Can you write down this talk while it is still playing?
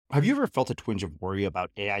Have you ever felt a twinge of worry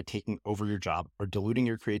about AI taking over your job or diluting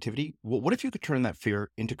your creativity? Well, what if you could turn that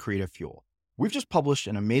fear into creative fuel? We've just published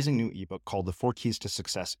an amazing new ebook called The 4 Keys to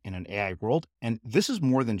Success in an AI World, and this is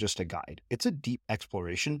more than just a guide. It's a deep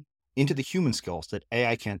exploration into the human skills that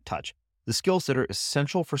AI can't touch, the skills that are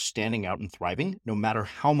essential for standing out and thriving, no matter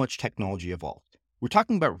how much technology evolves. We're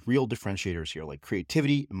talking about real differentiators here, like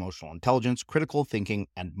creativity, emotional intelligence, critical thinking,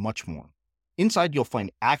 and much more. Inside, you'll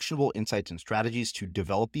find actionable insights and strategies to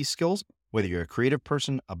develop these skills, whether you're a creative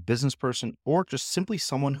person, a business person, or just simply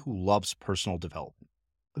someone who loves personal development.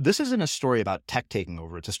 This isn't a story about tech taking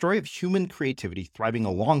over. It's a story of human creativity thriving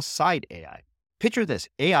alongside AI. Picture this,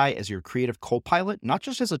 AI as your creative co-pilot, not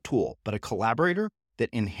just as a tool, but a collaborator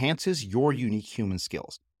that enhances your unique human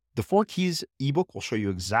skills. The 4 Keys ebook will show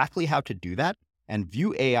you exactly how to do that and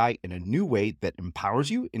view AI in a new way that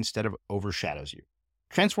empowers you instead of overshadows you.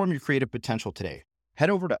 Transform your creative potential today. Head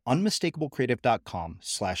over to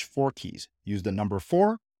unmistakablecreative.com/4keys. Use the number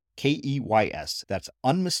 4, KEYS. That's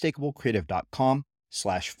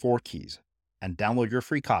unmistakablecreative.com/4keys and download your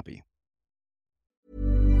free copy.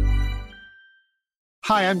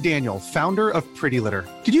 Hi, I'm Daniel, founder of Pretty Litter.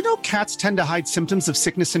 Did you know cats tend to hide symptoms of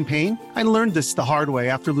sickness and pain? I learned this the hard way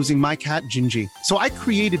after losing my cat, Gingy. So I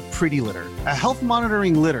created Pretty Litter, a health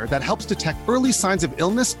monitoring litter that helps detect early signs of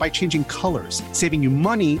illness by changing colors, saving you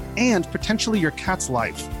money and potentially your cat's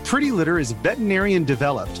life. Pretty Litter is veterinarian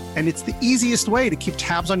developed, and it's the easiest way to keep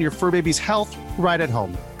tabs on your fur baby's health right at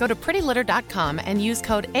home. Go to prettylitter.com and use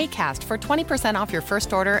code ACAST for 20% off your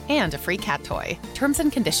first order and a free cat toy. Terms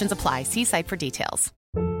and conditions apply. See site for details.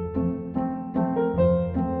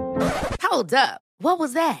 Hold up. What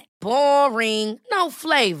was that? Boring. No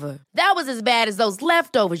flavor. That was as bad as those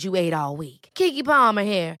leftovers you ate all week. Keke Palmer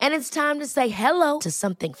here, and it's time to say hello to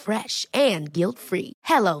something fresh and guilt-free.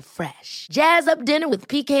 Hello Fresh. Jazz up dinner with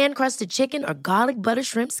pecan-crusted chicken or garlic butter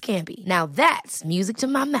shrimp scampi. Now that's music to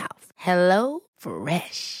my mouth. Hello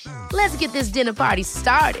Fresh. Let's get this dinner party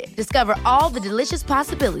started. Discover all the delicious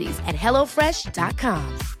possibilities at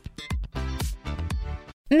hellofresh.com.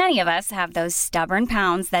 Many of us have those stubborn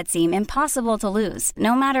pounds that seem impossible to lose,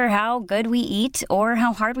 no matter how good we eat or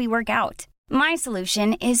how hard we work out. My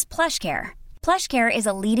solution is PlushCare. PlushCare is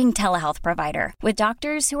a leading telehealth provider with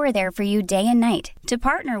doctors who are there for you day and night to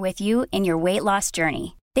partner with you in your weight loss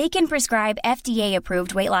journey. They can prescribe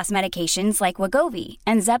FDA-approved weight loss medications like Wegovy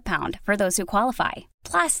and Zepbound for those who qualify.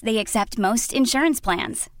 Plus, they accept most insurance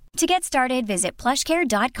plans. To get started, visit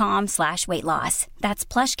plushcare.com/weightloss. That's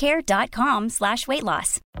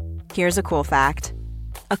plushcare.com/weightloss. Here's a cool fact.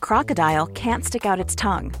 A crocodile can't stick out its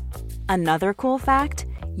tongue. Another cool fact,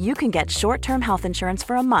 you can get short-term health insurance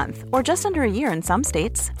for a month or just under a year in some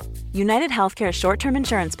states. United Healthcare short-term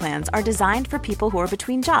insurance plans are designed for people who are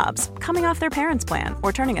between jobs, coming off their parents' plan,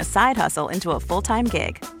 or turning a side hustle into a full-time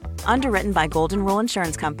gig. Underwritten by Golden Rule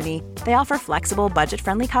Insurance Company, they offer flexible,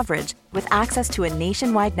 budget-friendly coverage with access to a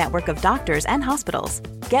nationwide network of doctors and hospitals.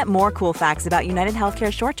 Get more cool facts about United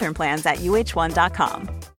Healthcare short-term plans at uh1.com.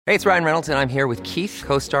 Hey, it's Ryan Reynolds, and I'm here with Keith,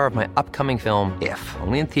 co-star of my upcoming film, If,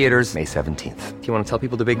 only in theaters May 17th. Do you want to tell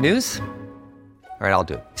people the big news? All right, I'll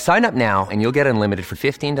do it. Sign up now and you'll get unlimited for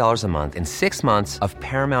 $15 a month and 6 months of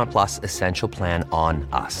Paramount Plus Essential Plan on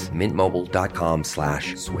us.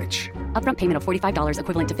 Mintmobile.com/switch. Upfront payment of $45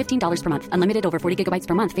 equivalent to $15 per month. Unlimited over 40 gigabytes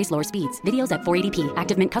per month. Face lower speeds. Videos at 480p.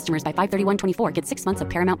 Active Mint customers by 531.24 get 6 months of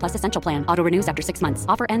Paramount Plus Essential Plan. Auto renews after 6 months.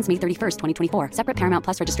 Offer ends May 31st, 2024. Separate Paramount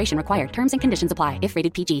Plus registration required. Terms and conditions apply if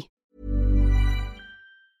rated PG.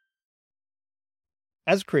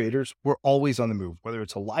 As creators, we're always on the move. Whether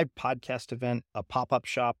it's a live podcast event, a pop-up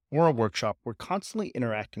shop, or a workshop, we're constantly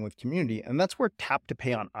interacting with community, and that's where Tap to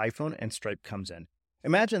Pay on iPhone and Stripe comes in.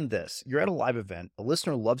 Imagine this. You're at a live event, a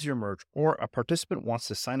listener loves your merch, or a participant wants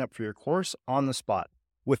to sign up for your course on the spot.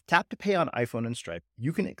 With Tap to Pay on iPhone and Stripe,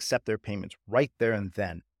 you can accept their payments right there and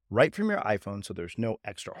then, right from your iPhone, so there's no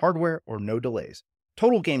extra hardware or no delays.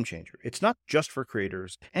 Total game changer. It's not just for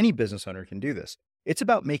creators. Any business owner can do this. It's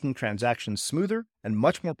about making transactions smoother and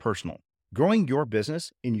much more personal, growing your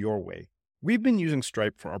business in your way. We've been using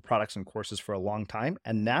Stripe for our products and courses for a long time,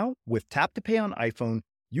 and now with Tap to Pay on iPhone,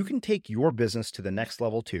 you can take your business to the next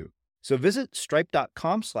level too. So visit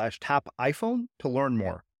stripe.com/tapiphone to learn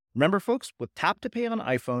more. Remember, folks, with Tap to Pay on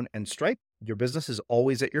iPhone and Stripe, your business is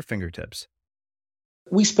always at your fingertips.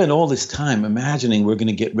 We spend all this time imagining we're going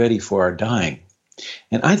to get ready for our dying.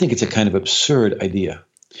 And I think it's a kind of absurd idea.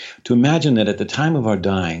 To imagine that at the time of our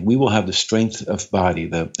dying, we will have the strength of body,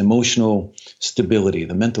 the emotional stability,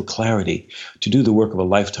 the mental clarity to do the work of a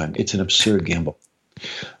lifetime. It's an absurd gamble.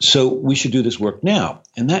 So we should do this work now.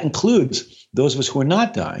 And that includes those of us who are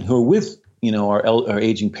not dying, who are with, our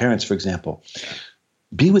aging parents, for example.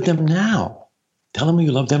 Be with them now. Tell them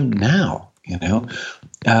you love them now.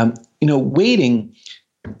 Waiting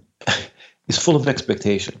is full of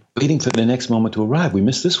expectation. Waiting for the next moment to arrive. We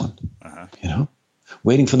miss this one.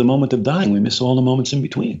 Waiting for the moment of dying. We miss all the moments in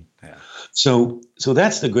between. Yeah. So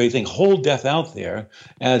that's the great thing. Hold death out there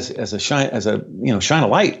as a shine a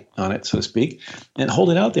light on it, so to speak, and hold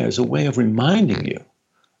it out there as a way of reminding you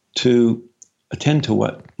to attend to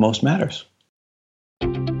what most matters.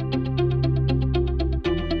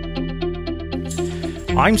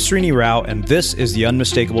 I'm Srini Rao, and this is the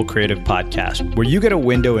Unmistakable Creative Podcast, where you get a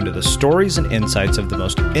window into the stories and insights of the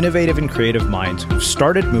most innovative and creative minds who've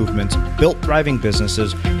started movements, built thriving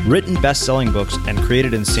businesses, written best-selling books, and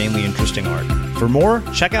created insanely interesting art. For more,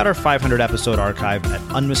 check out our 500-episode archive at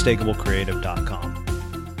unmistakablecreative.com.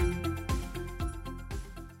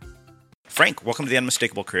 Frank, welcome to the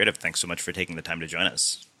Unmistakable Creative. Thanks so much for taking the time to join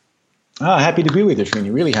us. Happy to be with you,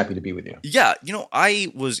 Srini. Really happy to be with you. Yeah.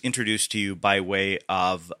 I was introduced to you by way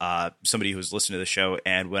of somebody who's listened to the show.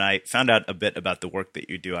 And when I found out a bit about the work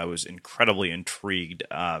that you do, I was incredibly intrigued,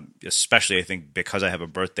 especially, I think, because I have a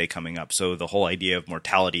birthday coming up. So the whole idea of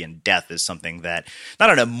mortality and death is something that,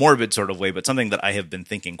 not in a morbid sort of way, but something that I have been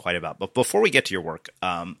thinking quite about. But before we get to your work,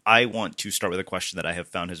 I want to start with a question that I have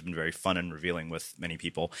found has been very fun and revealing with many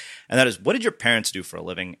people. And that is, what did your parents do for a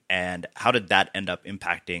living? And how did that end up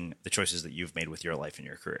impacting the choices that you've made with your life and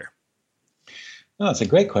your career? Oh, that's a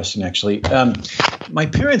great question, actually. My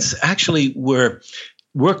parents actually worked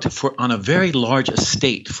on a very large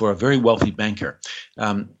estate for a very wealthy banker.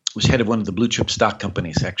 Was head of one of the blue chip stock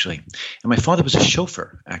companies, actually. And my father was a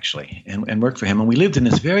chauffeur, actually, and worked for him. And we lived in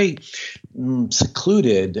this very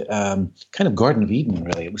secluded kind of Garden of Eden,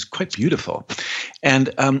 really. It was quite beautiful.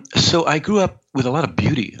 And so I grew up with a lot of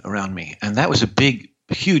beauty around me. And that was a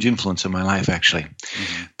huge influence in my life, actually.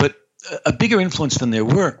 Mm-hmm. But a bigger influence than their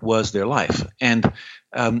work was their life. And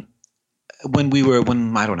when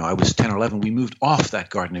I was 10 or 11, we moved off that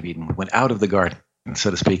Garden of Eden, went out of the garden, so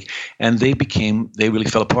to speak, and they really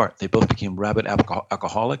fell apart. They both became rabid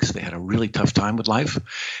alcoholics. They had a really tough time with life,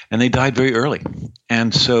 and they died very early.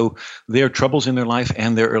 And so their troubles in their life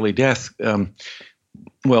and their early death, it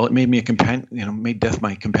made me a companion, made death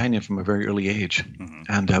my companion from a very early age. Mm-hmm.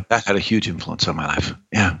 And that had a huge influence on my life.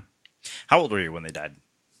 Yeah. How old were you when they died?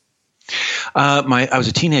 I was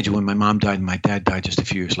a teenager when my mom died, and my dad died just a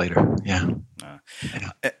few years later. Yeah.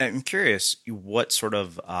 I'm curious what sort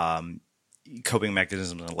of coping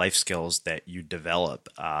mechanisms and life skills that you develop,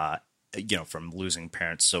 from losing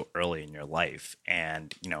parents so early in your life.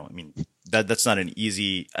 And, that's not an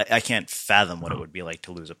easy, I can't fathom what it would be like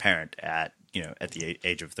to lose a parent at the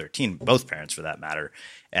age of 13, both parents for that matter,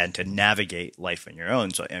 and to navigate life on your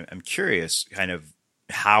own. So I'm curious kind of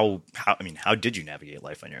how did you navigate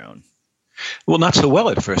life on your own? Well, not so well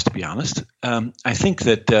at first, to be honest. I think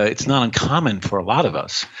that it's not uncommon for a lot of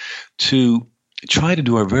us to try to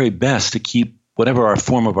do our very best to keep whatever our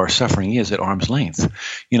form of our suffering is at arm's length.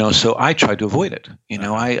 So I tried to avoid it.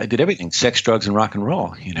 I did everything, sex, drugs, and rock and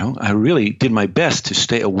roll. I really did my best to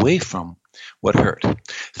stay away from what hurt,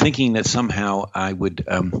 thinking that somehow I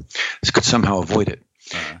could somehow avoid it.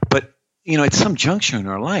 But at some juncture in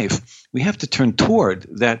our life, we have to turn toward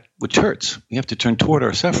that which hurts. We have to turn toward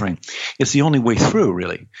our suffering. It's the only way through,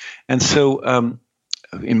 really. And so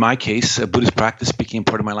in my case, Buddhist practice became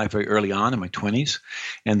part of my life very early on in my 20s.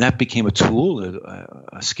 And that became a tool,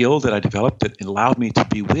 a skill that I developed that allowed me to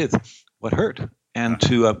be with what hurt and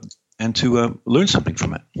to learn something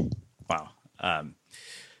from it. Wow.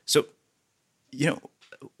 So,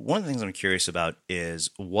 one of the things I'm curious about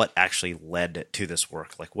is what actually led to this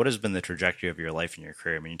work. Like, what has been the trajectory of your life and your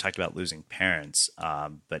career? I mean, you talked about losing parents,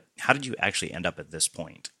 but how did you actually end up at this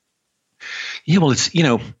point? Yeah, well, it's,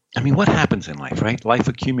 what happens in life, right? Life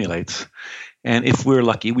accumulates. And if we're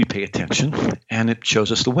lucky, we pay attention and it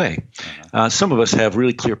shows us the way. Some of us have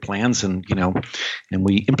really clear plans and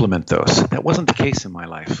we implement those. That wasn't the case in my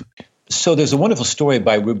life. So there's a wonderful story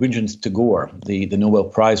by Rabindranath Tagore, the Nobel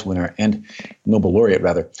Prize winner and Nobel laureate,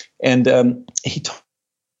 rather. And he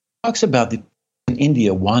talks about in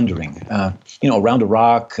India wandering, around a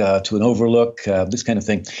rock to an overlook, this kind of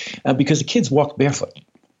thing, because the kids walked barefoot.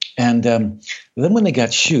 And then when they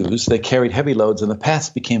got shoes, they carried heavy loads and the paths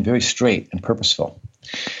became very straight and purposeful.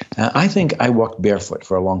 I think I walked barefoot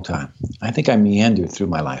for a long time. I think I meandered through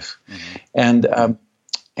my life. Mm-hmm.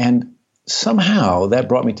 And somehow that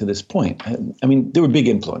brought me to this point. I mean, there were big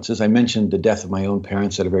influences. I mentioned the death of my own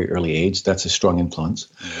parents at a very early age. That's a strong influence.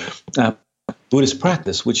 Buddhist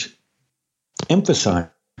practice, which emphasized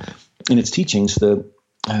in its teachings the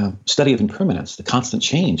study of impermanence, the constant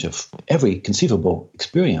change of every conceivable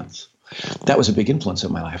experience. That was a big influence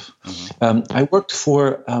in my life. I worked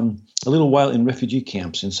for a little while in refugee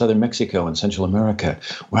camps in southern Mexico and Central America,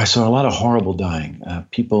 where I saw a lot of horrible dying,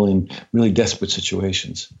 people in really desperate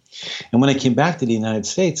situations. And when I came back to the United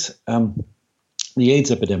States, the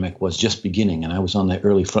AIDS epidemic was just beginning, and I was on the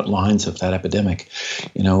early front lines of that epidemic,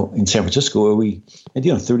 in San Francisco, where we had,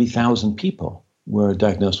 30,000 people were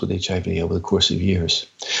diagnosed with HIV over the course of years.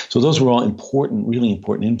 So those were all important, really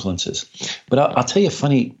important influences. But I'll tell you a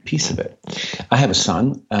funny piece of it. I have a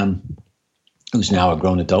son who's now a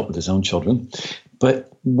grown adult with his own children.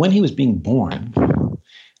 But when he was being born,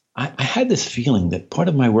 I had this feeling that part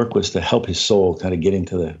of my work was to help his soul kind of get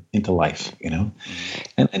into life, And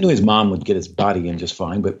I knew his mom would get his body in just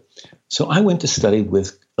fine. But so I went to study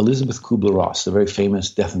with Elizabeth Kubler-Ross, the very famous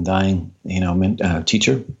death and dying,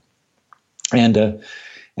 teacher. And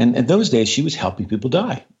in those days, she was helping people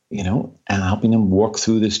die, and helping them walk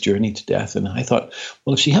through this journey to death. And I thought,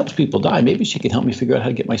 well, if she helps people die, maybe she can help me figure out how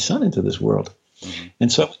to get my son into this world.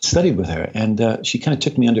 And so I studied with her, and she kind of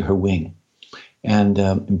took me under her wing and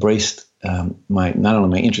embraced not only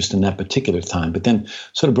my interest in that particular time, but then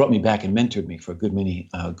sort of brought me back and mentored me for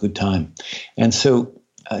a good time. And so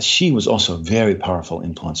she was also a very powerful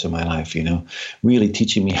influence in my life, really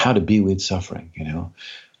teaching me how to be with suffering,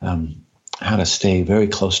 how to stay very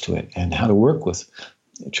close to it, and how to work with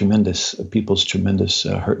people's tremendous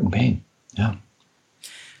hurt and pain. Yeah.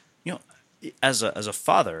 As a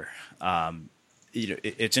father,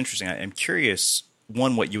 it's interesting. I'm curious,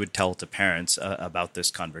 one, what you would tell to parents about this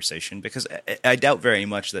conversation, because I doubt very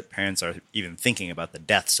much that parents are even thinking about the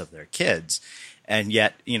deaths of their kids, and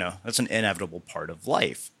yet, that's an inevitable part of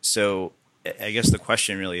life. So I guess the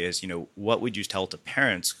question really is, what would you tell to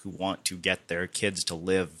parents who want to get their kids to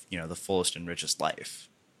live, the fullest and richest life?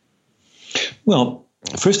 Well,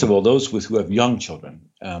 first of all, those who have young children,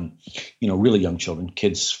 really young children,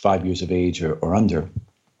 kids 5 years of age or under,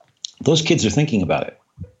 those kids are thinking about it.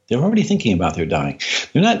 They're already thinking about their dying.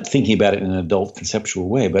 They're not thinking about it in an adult conceptual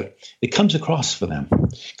way, but it comes across for them.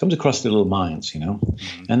 It comes across their little minds,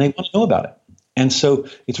 and they want to know about it. And so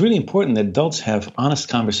it's really important that adults have honest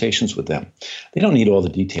conversations with them. They don't need all the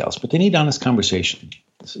details, but they need honest conversation.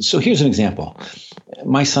 So here's an example.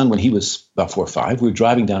 My son, when he was about 4 or 5, we were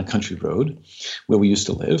driving down a country road where we used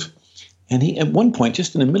to live. And he, at one point,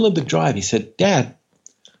 just in the middle of the drive, he said, "Dad,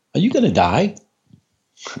 are you going to die?"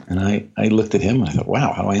 And I looked at him and I thought,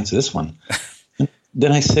 wow, how do I answer this one? And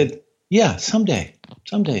then I said, "Yeah, someday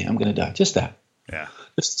I'm going to die. Just that. Yeah.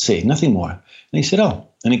 Just say nothing more." And he said, "Oh,"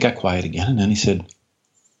 and he got quiet again. And then he said,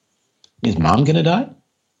 "Is Mom going to die?"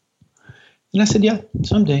 And I said, "Yeah,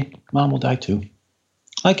 someday Mom will die too.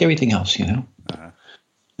 Like everything else, Uh-huh.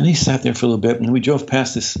 And he sat there for a little bit, and we drove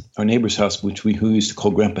past our neighbor's house, who we used to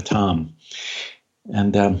call Grandpa Tom.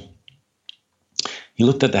 And he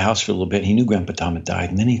looked at the house for a little bit. He knew Grandpa Tom had died.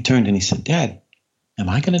 And then he turned and he said, "Dad, am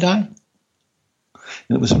I going to die?"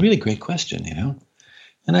 And it was a really great question,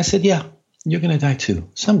 And I said, "Yeah, you're going to die too.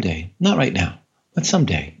 Someday. Not right now, but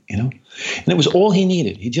someday, And it was all he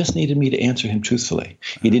needed. He just needed me to answer him truthfully.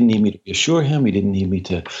 He didn't need me to reassure him. He didn't need me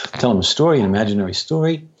to tell him a story, an imaginary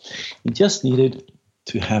story. He just needed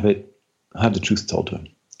to have the truth told to him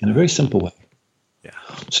in a very simple way. Yeah.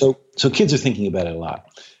 So kids are thinking about it a lot.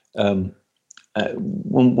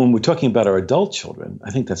 When we're talking about our adult children,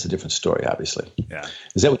 I think that's a different story, obviously. Yeah.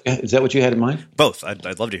 Is that what you had in mind? Both.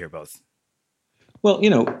 I'd love to hear both. Well,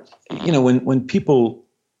 when people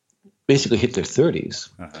basically hit their 30s,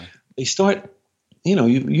 they start, you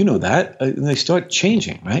know that, and they start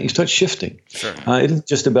changing, right? You start shifting. Sure. It isn't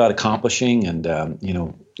just about accomplishing and,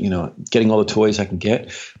 getting all the toys I can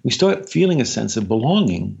get. We start feeling a sense of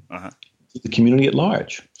belonging to the community at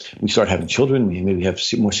large. We start having children. We maybe have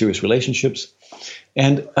more serious relationships.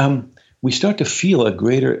 And we start to feel a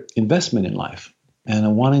greater investment in life and a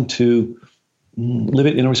wanting to live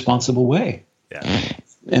it in a responsible way. Yeah.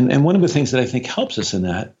 And one of the things that I think helps us in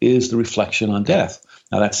that is the reflection on death.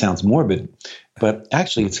 Now, that sounds morbid, but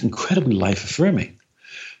actually it's incredibly life-affirming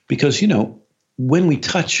because, when we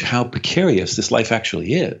touch how precarious this life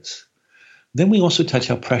actually is, then we also touch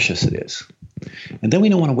how precious it is. And then we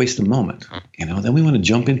don't want to waste a moment, then we want to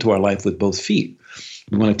jump into our life with both feet.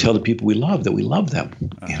 We want to tell the people we love that we love them,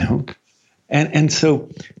 And so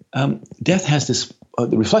death has this,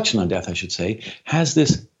 the reflection on death, I should say, has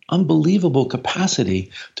this unbelievable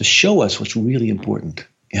capacity to show us what's really important.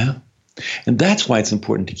 Yeah. And that's why it's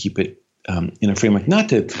important to keep it in a framework, not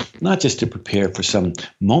just to prepare for some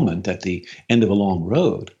moment at the end of a long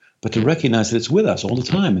road, but to recognize that it's with us all the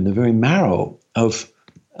time in the very marrow of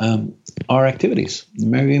our activities, the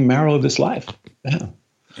very marrow of this life. Yeah.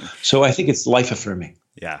 So I think it's life affirming.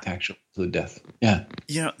 Yeah. actual include death. Yeah.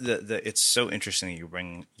 It's so interesting that you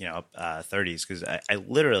bring, up 30s, because I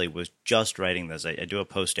literally was just writing this. I do a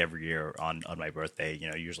post every year on my birthday.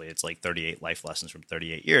 Usually it's like 38 life lessons from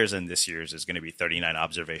 38 years. And this year's is going to be 39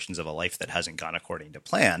 observations of a life that hasn't gone according to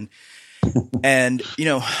plan. And,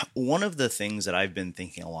 one of the things that I've been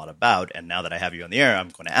thinking a lot about, and now that I have you on the air, I'm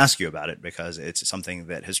going to ask you about it because it's something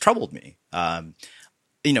that has troubled me.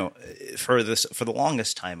 For the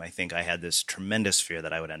longest time, I think I had this tremendous fear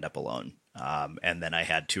that I would end up alone. And then I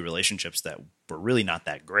had two relationships that were really not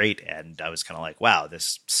that great. And I was kind of like, wow,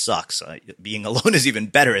 this sucks. Being alone is even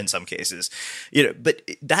better in some cases, but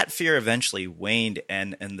that fear eventually waned.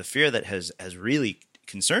 And the fear that has really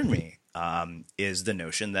concerned me is the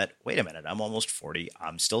notion that, wait a minute, I'm almost 40.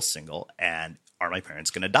 I'm still single. And are my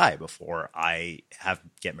parents going to die before I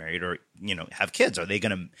get married or, have kids? Are they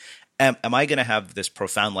going to, am I going to have this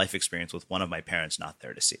profound life experience with one of my parents not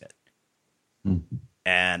there to see it? Mm-hmm.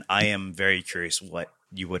 And I am very curious what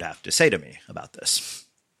you would have to say to me about this.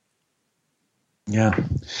 Yeah.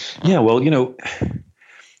 Yeah. Well,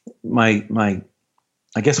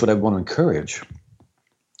 I guess what I want to encourage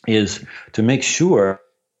is to make sure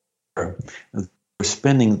we're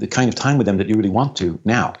spending the kind of time with them that you really want to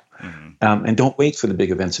now. Mm-hmm. And don't wait for the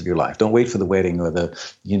big events of your life. Don't wait for the wedding or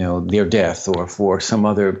their death or for some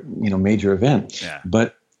other, major event. Yeah.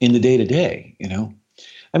 But in the day-to-day,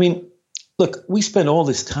 I mean, look, we spend all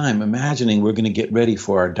this time imagining we're going to get ready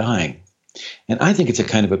for our dying. And I think it's a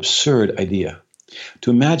kind of absurd idea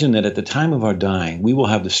to imagine that at the time of our dying, we will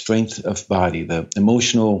have the strength of body, the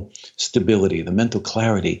emotional stability, the mental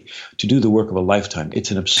clarity to do the work of a lifetime.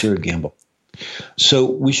 It's an absurd gamble.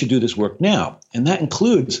 So we should do this work now. And that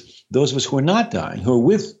includes those of us who are not dying, who are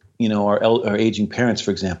with, our aging parents,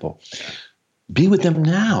 for example. Be with them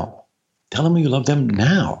now. Tell them you love them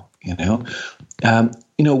now,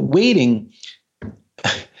 waiting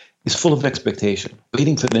is full of expectation.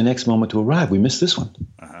 Waiting for the next moment to arrive. We miss this one,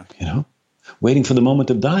 Waiting for the moment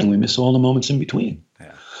of dying. We miss all the moments in between.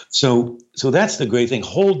 Yeah. So that's the great thing.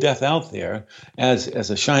 Hold death out there as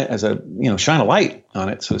a shine a light on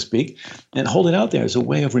it, so to speak, and hold it out there as a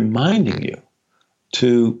way of reminding you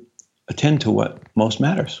to attend to what most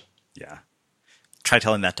matters. Yeah. Try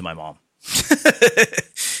telling that to my mom.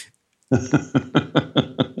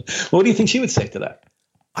 What do you think she would say to that?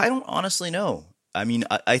 I don't honestly know. I mean,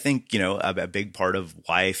 I think, a big part of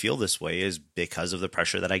why I feel this way is because of the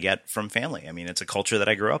pressure that I get from family. I mean, it's a culture that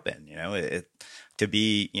I grew up in, to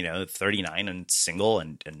be, 39 and single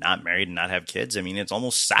and not married and not have kids. I mean, it's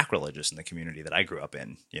almost sacrilegious in the community that I grew up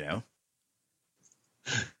in,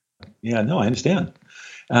 Yeah, no, I understand.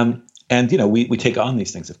 And, we take on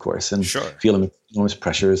these things, of course, and sure. Feel enormous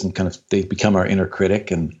pressures and they become our inner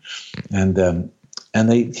critic and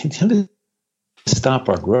they tend to stop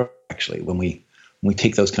our growth, actually, when we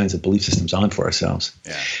take those kinds of belief systems on for ourselves.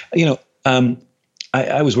 Yeah.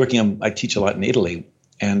 I was working I teach a lot in Italy,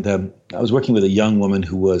 and I was working with a young woman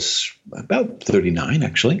who was about 39,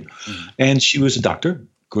 actually, and she was a doctor,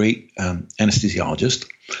 great anesthesiologist,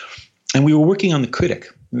 and we were working on the critic.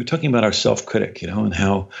 We were talking about our self-critic, and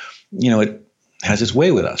how, it has its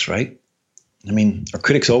way with us, right? I mean, our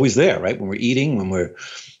critic's always there, right? When we're eating, when we're,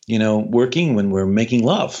 working, when we're making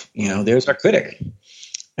love, there's our critic.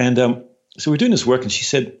 And so we're doing this work, and she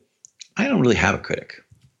said, I don't really have a critic.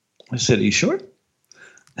 I said, are you sure?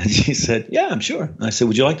 And she said, yeah, I'm sure. And I said,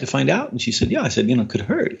 would you like to find out? And she said, yeah. I said, could it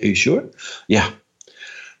hurt? Are you sure? Yeah.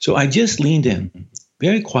 So I just leaned in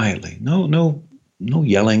very quietly. No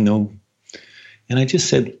yelling, no. And I just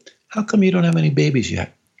said, how come you don't have any babies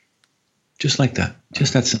yet? Just like that.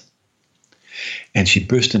 Just that simple. And she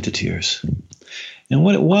burst into tears. And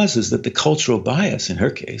what it was is that the cultural bias in her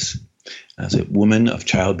case, as a woman of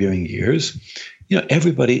childbearing years,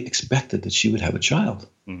 everybody expected that she would have a child.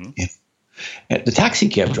 Mm-hmm. And the taxi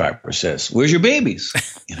cab driver says, where's your babies?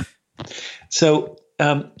 So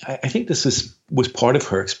I think this was part of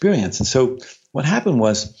her experience. And so what happened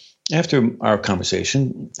was, after our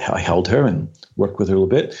conversation, I held her and worked with her a little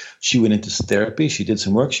bit. She went into therapy. She did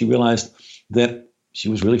some work. She realized that she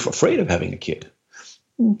was really afraid of having a kid.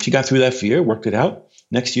 She got through that fear, worked it out.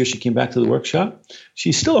 Next year, she came back to the workshop.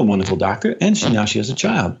 She's still a wonderful doctor, and now she has a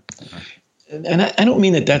child. And I don't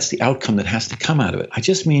mean that that's the outcome that has to come out of it. I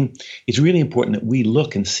just mean it's really important that we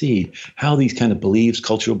look and see how these kind of beliefs,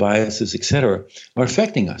 cultural biases, et cetera, are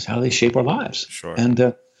affecting us, how they shape our lives. Sure. And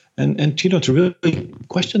to really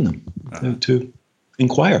question them, to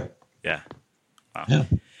inquire. Yeah. Wow.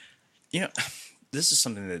 Yeah. this is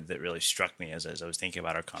something that really struck me as I was thinking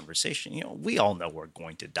about our conversation. We all know we're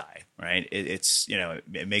going to die, right? It's,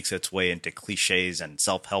 it makes its way into cliches and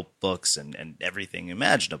self-help books and everything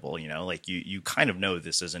imaginable, like you kind of know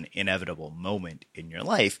this is an inevitable moment in your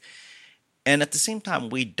life. And at the same time,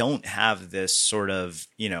 we don't have this sort of,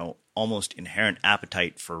 almost inherent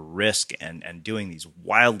appetite for risk and doing these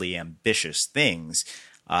wildly ambitious things.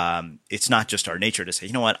 It's not just our nature to say,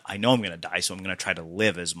 you know what, I know I'm going to die, so I'm going to try to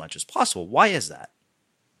live as much as possible. Why is that?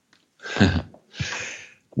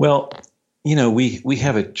 Well, we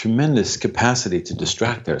have a tremendous capacity to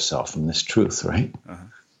distract ourselves from this truth, right?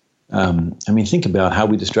 Think about how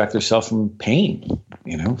we distract ourselves from pain,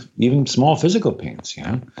 even small physical pains,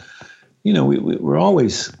 we're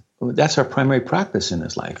always, that's our primary practice in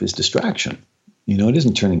this life is distraction. It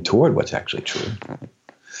isn't turning toward what's actually true.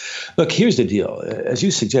 Look, here's the deal. As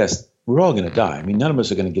you suggest, we're all going to die. None of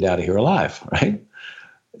us are going to get out of here alive, right?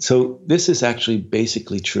 So this is actually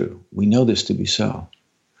basically true. We know this to be so.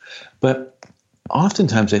 But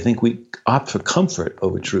oftentimes I think we opt for comfort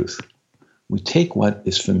over truth. We take what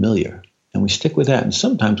is familiar and we stick with that. And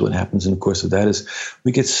sometimes what happens in the course of that is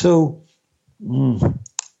we get so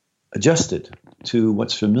adjusted to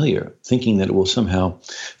what's familiar, thinking that it will somehow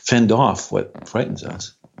fend off what frightens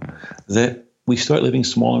us, that we start living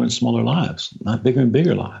smaller and smaller lives, not bigger and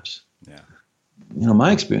bigger lives. Yeah.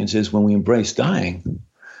 My experience is when we embrace dying,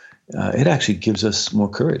 it actually gives us more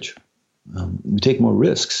courage. We take more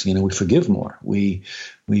risks. We forgive more. We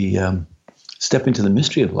step into the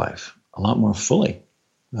mystery of life a lot more fully.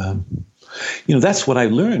 That's what I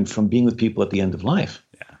learned from being with people at the end of life.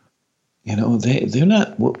 They're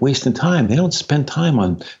not wasting time. They don't spend time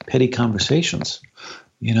on petty conversations.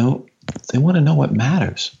 They want to know what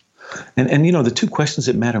matters. And the two questions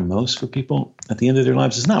that matter most for people at the end of their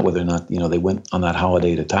lives is not whether or not, they went on that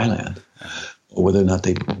holiday to Thailand or whether or not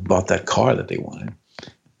they bought that car that they wanted.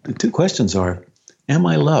 The two questions are, am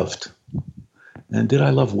I loved? And did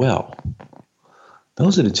I love well?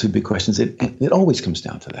 Those are the two big questions. It always comes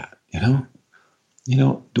down to that,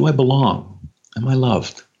 do I belong? Am I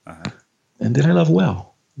loved? And did I love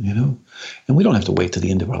well? And we don't have to wait to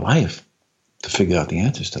the end of our life to figure out the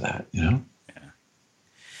answers to that, Yeah.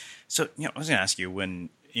 So, I was going to ask you, when,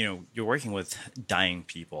 you're working with dying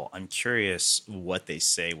people, I'm curious what they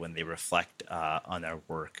say when they reflect on their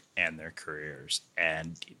work and their careers.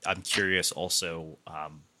 And I'm curious also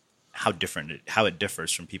how it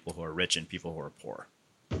differs from people who are rich and people who are poor.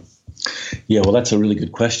 Yeah, well, that's a really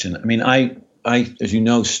good question. I, as you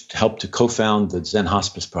know, helped to co-found the Zen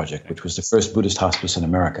Hospice Project, which was the first Buddhist hospice in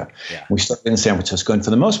America. Yeah. We started in San Francisco, and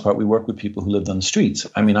for the most part, we worked with people who lived on the streets.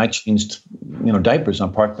 I changed, diapers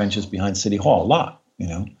on park benches behind City Hall a lot,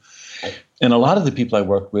 And a lot of the people I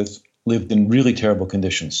worked with lived in really terrible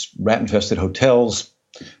conditions, rat-infested hotels,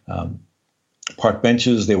 park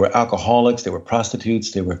benches. They were alcoholics, they were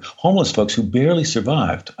prostitutes, they were homeless folks who barely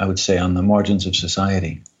survived, I would say, on the margins of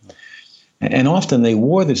society. And often they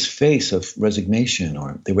wore this face of resignation,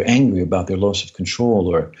 or they were angry about their loss of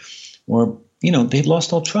control, or they'd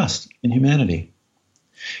lost all trust in humanity.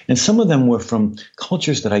 And some of them were from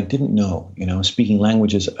cultures that I didn't know, speaking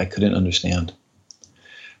languages I couldn't understand.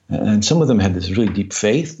 And some of them had this really deep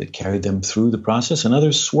faith that carried them through the process, and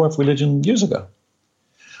others swore off religion years ago.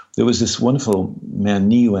 There was this wonderful man,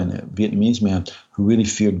 Nguyen, a Vietnamese man, who really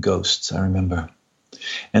feared ghosts, I remember.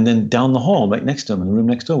 And then down the hall, right next to him, in the room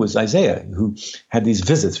next door, was Isaiah, who had these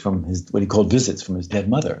visits from what he called visits from his dead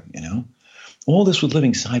mother, All this was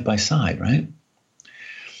living side by side, right?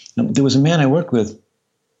 And there was a man I worked with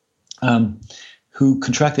who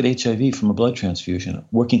contracted HIV from a blood transfusion, a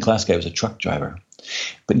working class guy, was a truck driver.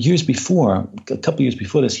 But a couple years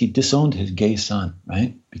before this, he disowned his gay son,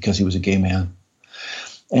 right? Because he was a gay man.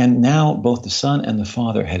 And now both the son and the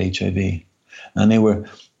father had HIV. And they were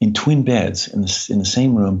in twin beds in the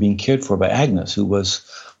same room being cared for by Agnes, who was,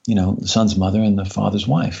 the son's mother and the father's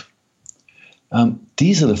wife.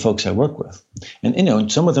 These are the folks I work with.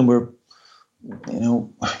 And some of them were,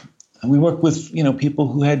 we worked with, people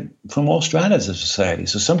who had from all stratas of society.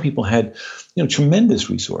 So some people had, tremendous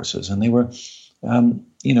resources, and they were,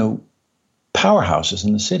 powerhouses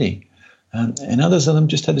in the city. And others of them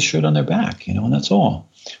just had the shirt on their back, and that's all.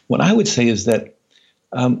 What I would say is that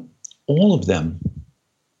all of them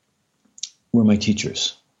were my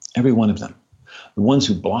teachers, every one of them. The ones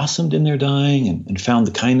who blossomed in their dying and found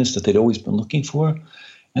the kindness that they'd always been looking for,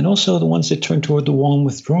 and also the ones that turned toward the wall in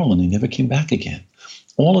withdrawal and they never came back again.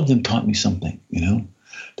 All of them taught me something,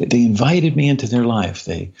 They invited me into their life.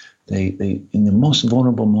 They in the most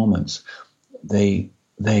vulnerable moments, they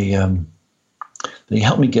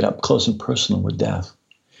helped me get up close and personal with death.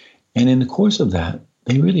 And in the course of that,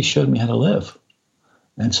 they really showed me how to live.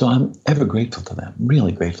 And so I'm ever grateful to them,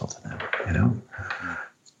 really grateful to them, you know.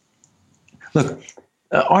 Look,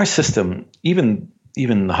 our system, even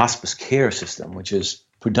the hospice care system, which is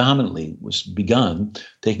predominantly was begun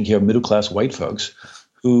taking care of middle-class white folks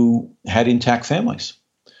who had intact families.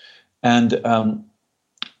 And,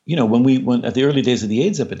 when at the early days of the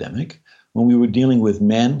AIDS epidemic, when we were dealing with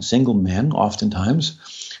men, single men,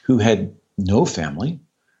 oftentimes, who had no family,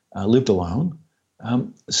 lived alone,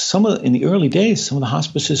 in the early days, some of the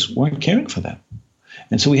hospices weren't caring for them.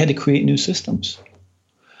 And so we had to create new systems.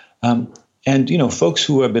 Folks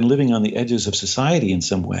who have been living on the edges of society in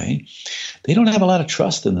some way, they don't have a lot of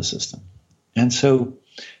trust in the system. And so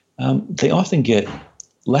they often get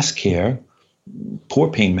less care,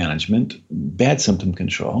 poor pain management, bad symptom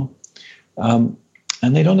control, and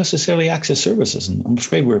they don't necessarily access services. And I'm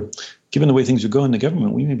afraid given the way things are going in the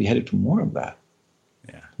government, we may be headed to more of that.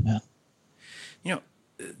 Yeah.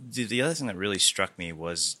 The other thing that really struck me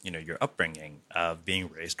was, your upbringing of being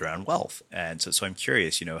raised around wealth. And so I'm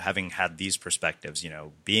curious, having had these perspectives,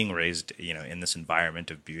 being raised, in this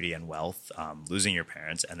environment of beauty and wealth, losing your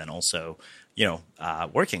parents, and then also,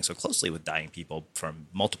 working so closely with dying people from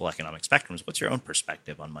multiple economic spectrums. What's your own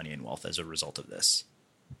perspective on money and wealth as a result of this?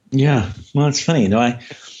 Yeah, well, it's funny,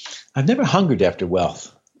 I've never hungered after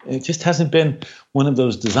wealth. It just hasn't been one of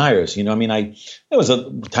those desires. There was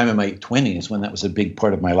a time in my 20s when that was a big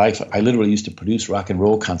part of my life. I literally used to produce rock and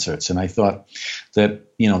roll concerts, and I thought that,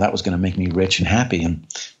 that was going to make me rich and happy, and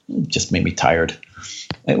it just made me tired.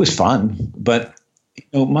 It was fun, but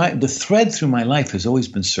the thread through my life has always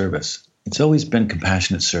been service. It's always been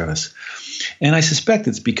compassionate service. And I suspect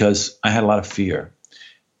it's because I had a lot of fear.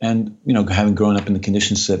 And, having grown up in the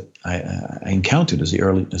conditions that I encountered as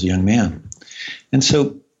a young man. And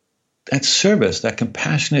so that service, that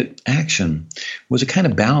compassionate action was a kind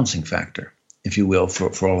of balancing factor, if you will,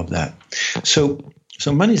 for all of that. So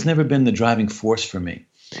money's never been the driving force for me.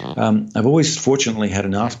 I've always fortunately had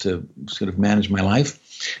enough to sort of manage my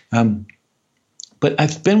life. But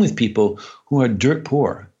I've been with people who are dirt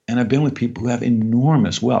poor, and I've been with people who have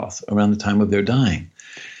enormous wealth around the time of their dying.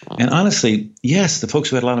 And honestly, yes, the folks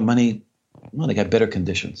who had a lot of money, well, they got better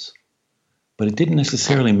conditions. But it didn't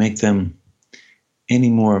necessarily make them any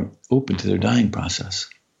more open to their dying process,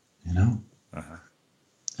 Uh-huh.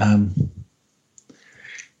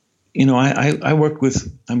 I work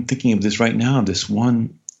with, I'm thinking of this right now, this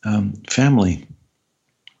one family,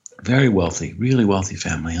 very wealthy, really wealthy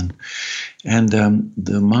family. And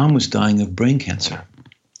the mom was dying of brain cancer.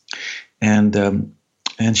 And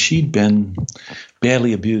she'd been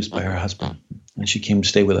badly abused by her husband. And she came to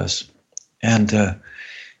stay with us. And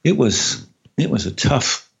it was a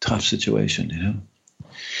tough situation,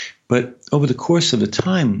 But over the course of the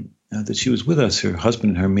time that she was with us, her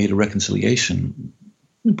husband and her made a reconciliation,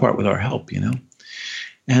 in part with our help,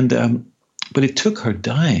 And but it took her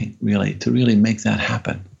dying, really, to really make that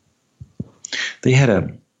happen. They had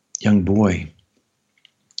a young boy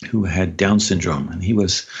who had Down syndrome, and he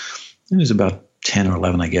was about 10 or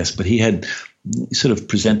 11, I guess, but he had sort of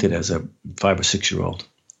presented as a 5 or 6 year old.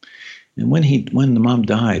 And when the mom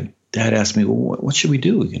died, Dad asked me, well, what should we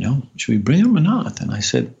do? Should we bring him or not? And I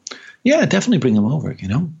said, yeah, definitely bring him over,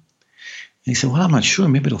 And he said, well, I'm not sure.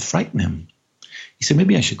 Maybe it'll frighten him. He said,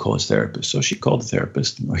 maybe I should call his therapist. So she called the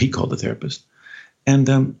therapist, or he called the therapist. And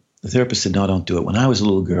the therapist said, no, don't do it. When I was a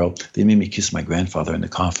little girl, they made me kiss my grandfather in the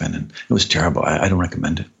coffin, and it was terrible. I don't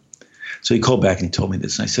recommend it. So he called back and he told me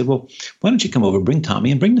this. And I said, well, why don't you come over, bring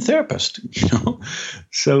Tommy, and bring the therapist?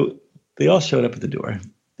 So they all showed up at the door,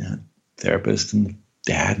 therapist and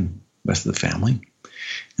dad and the rest of the family.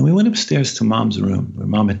 And we went upstairs to Mom's room where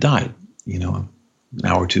Mom had died, an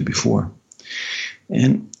hour or two before.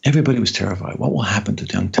 And everybody was terrified. What will happen to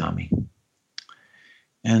young Tommy?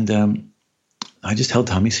 And I just held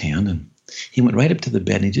Tommy's hand, and he went right up to the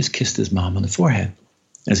bed and he just kissed his mom on the forehead,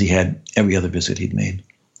 as he had every other visit he'd made.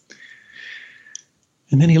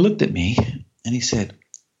 And then he looked at me and he said,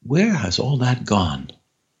 where has all that gone?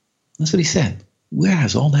 That's what he said. Where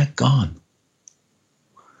has all that gone?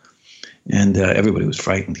 And everybody was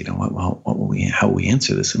frightened, how will we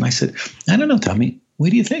answer this? And I said, I don't know, Tommy.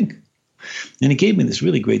 What do you think? And he gave me this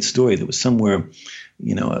really great story that was somewhere,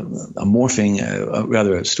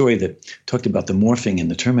 a story that talked about the morphing in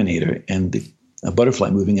the Terminator and a butterfly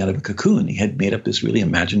moving out of a cocoon. He had made up this really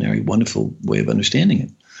imaginary, wonderful way of understanding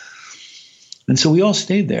it. And so we all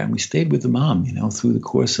stayed there, and we stayed with the mom, through the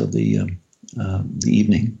course of the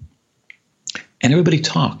evening. And everybody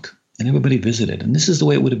talked, and everybody visited. And this is the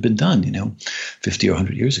way it would have been done, 50 or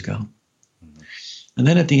 100 years ago. And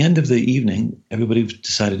then at the end of the evening, everybody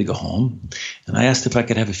decided to go home. And I asked if I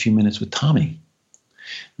could have a few minutes with Tommy.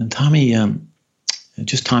 And Tommy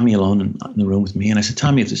just Tommy alone in the room with me. And I said,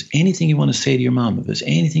 Tommy, if there's anything you want to say to your mom, if there's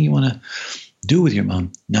anything you want to do with your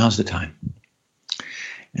mom, now's the time.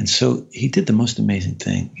 And so he did the most amazing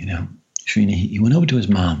thing, Sharina. He went over to his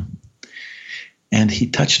mom and he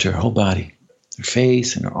touched her whole body, her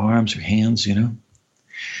face and her arms, her hands, And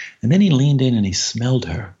then he leaned in and he smelled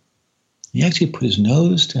her. He actually put his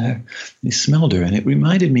nose to her and he smelled her. And it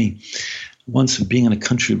reminded me once of being on a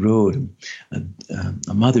country road.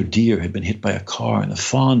 A mother deer had been hit by a car and a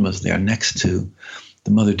fawn was there next to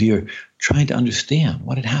the mother deer, trying to understand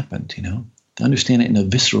what had happened, to understand it in a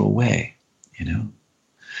visceral way,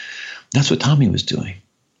 That's what Tommy was doing.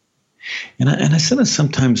 And I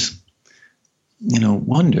sometimes,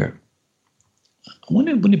 wonder,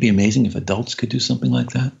 wouldn't it be amazing if adults could do something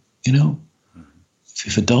like that,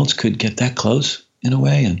 If adults could get that close in a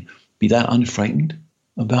way and be that unfrightened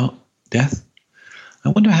about death, I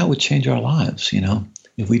wonder how it would change our lives,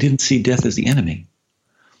 if we didn't see death as the enemy,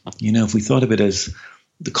 if we thought of it as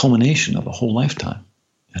the culmination of a whole lifetime,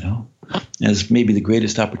 as maybe the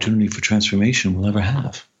greatest opportunity for transformation we'll ever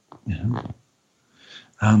have,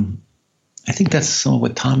 I think that's some of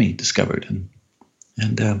what Tommy discovered.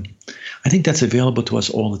 And I think that's available to us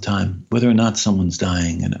all the time, whether or not someone's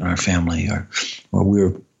dying in our family or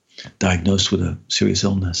we're diagnosed with a serious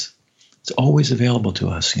illness. It's always available to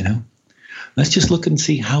us, Let's just look and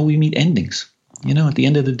see how we meet endings, at the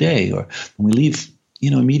end of the day, or when we leave, a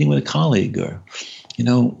meeting with a colleague, or,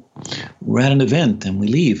 we're at an event and we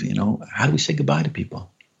leave, how do we say goodbye to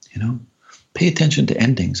people, Pay attention to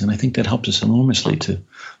endings. And I think that helps us enormously to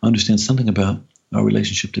understand something about our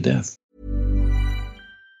relationship to death.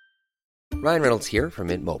 Ryan Reynolds here from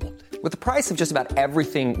Mint Mobile. With the price of just about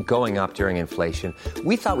everything going up during inflation,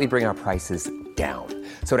 we thought we'd bring our prices down.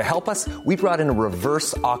 So to help us, we brought in a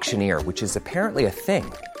reverse auctioneer, which is apparently a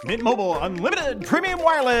thing. Mint Mobile Unlimited Premium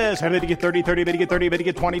Wireless. How to get 30, 30, how to get 30, how to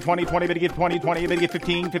get 20, 20, 20, how to get 20, 20, how to get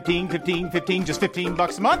 15, 15, 15, 15, just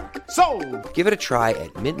 $15 a month? Sold! Give it a try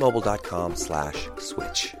at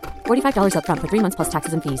mintmobile.com/switch. $45 up front for 3 months plus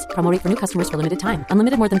taxes and fees. Promo rate for new customers for limited time.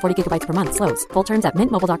 Unlimited more than 40 gigabytes per month. Slows full terms at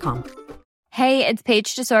mintmobile.com. Hey, it's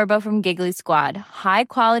Paige DeSorbo from Giggly Squad. High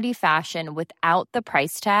quality fashion without the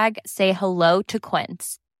price tag. Say hello to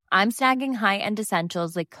Quince. I'm snagging high-end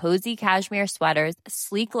essentials like cozy cashmere sweaters,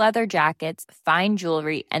 sleek leather jackets, fine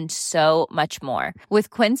jewelry, and so much more. With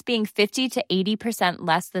Quince being 50 to 80%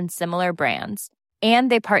 less than similar brands.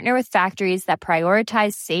 And they partner with factories that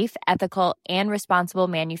prioritize safe, ethical, and responsible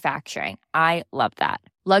manufacturing. I love that.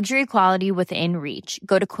 Luxury quality within reach.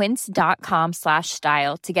 Go to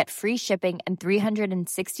quince.com/style to get free shipping and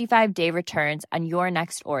 365-day returns on your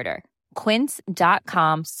next order.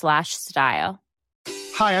 Quince.com/style.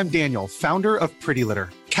 Hi, I'm Daniel, founder of Pretty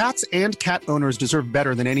Litter. Cats and cat owners deserve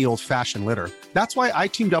better than any old-fashioned litter. That's why I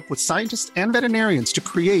teamed up with scientists and veterinarians to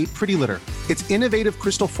create Pretty Litter. Its innovative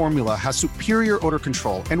crystal formula has superior odor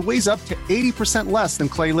control and weighs up to 80% less than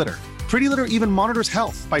clay litter. Pretty Litter even monitors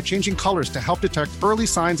health by changing colors to help detect early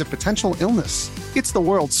signs of potential illness. It's the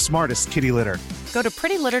world's smartest kitty litter. Go to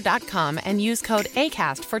prettylitter.com and use code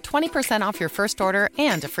ACAST for 20% off your first order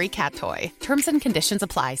and a free cat toy. Terms and conditions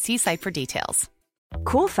apply. See site for details.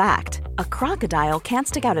 Cool fact, a crocodile can't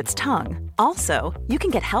stick out its tongue. Also, you can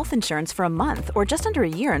get health insurance for a month or just under a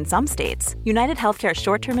year in some states. United Healthcare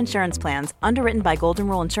short-term insurance plans, underwritten by Golden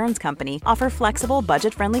Rule Insurance Company, offer flexible,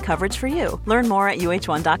 budget-friendly coverage for you. Learn more at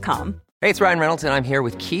uh1.com. Hey, it's Ryan Reynolds, and I'm here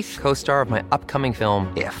with Keith, co-star of my upcoming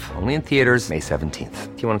film, If, only in theaters May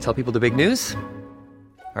 17th. Do you want to tell people the big news?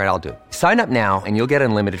 All right, I'll do it. Sign up now and you'll get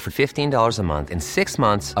unlimited for $15 a month and 6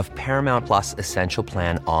 months of Paramount Plus Essential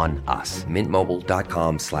Plan on us.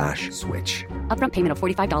 Mintmobile.com/switch. Upfront payment of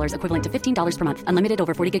 $45 equivalent to $15 per month. Unlimited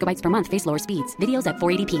over 40 gigabytes per month. Face lower speeds. Videos at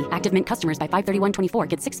 480p. Active Mint customers by 531.24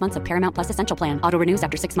 get 6 months of Paramount Plus Essential Plan. Auto renews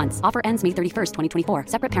after 6 months. Offer ends May 31st, 2024.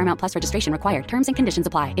 Separate Paramount Plus registration required. Terms and conditions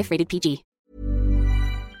apply if rated PG.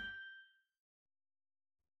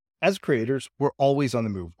 As creators, we're always on the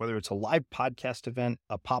move. Whether it's a live podcast event,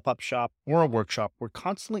 a pop-up shop, or a workshop, we're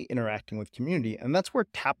constantly interacting with community, and that's where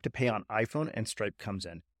Tap to Pay on iPhone and Stripe comes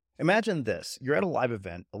in. Imagine this. You're at a live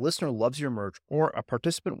event, a listener loves your merch, or a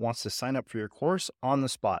participant wants to sign up for your course on the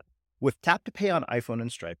spot. With Tap to Pay on iPhone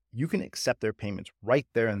and Stripe, you can accept their payments right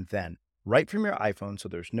there and then, right from your iPhone, so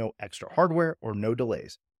there's no extra hardware or no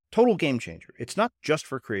delays. Total game changer. It's not just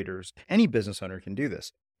for creators. Any business owner can do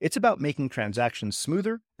this. It's about making transactions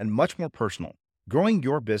smoother and much more personal, growing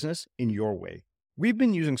your business in your way. We've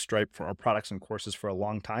been using Stripe for our products and courses for a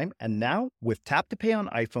long time, and now with Tap to Pay on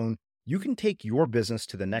iPhone, you can take your business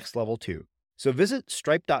to the next level too. So visit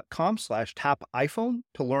stripe.com/tapiphone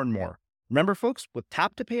to learn more. Remember, folks, with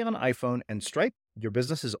Tap to Pay on iPhone and Stripe, your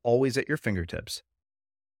business is always at your fingertips.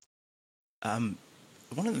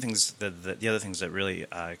 One of the things the other things that really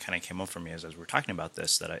kind of came up for me as we're talking about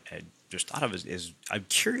this that I just thought of is I'm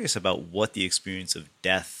curious about what the experience of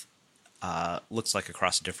death looks like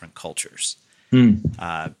across different cultures.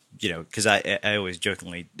 Because I always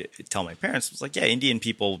jokingly tell my parents, it's like, yeah, Indian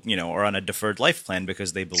people, are on a deferred life plan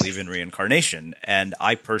because they believe in reincarnation. And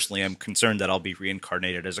I personally am concerned that I'll be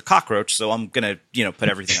reincarnated as a cockroach. So I'm going to, put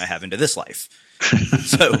everything I have into this life.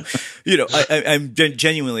 So, I'm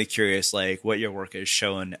genuinely curious, like what your work has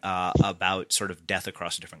shown about sort of death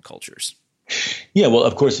across different cultures. Yeah, well,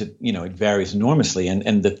 of course, it varies enormously,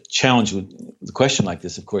 and the challenge with the question like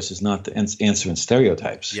this, of course, is not to answer in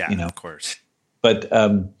stereotypes. Yeah, of course. But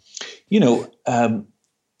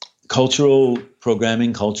cultural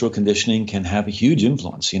programming, cultural conditioning can have a huge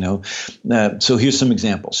influence. So here's some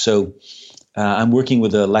examples. So I'm working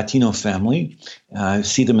with a Latino family. I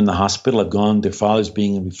see them in the hospital. I've gone. Their father's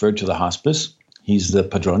being referred to the hospice. He's the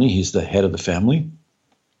padrone. He's the head of the family.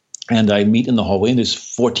 And I meet in the hallway, and there's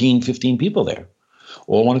 14, 15 people there.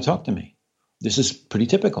 All want to talk to me. This is pretty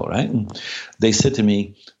typical, right? And they said to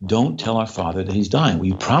me, don't tell our father that he's dying. Will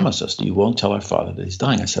you promise us that you won't tell our father that he's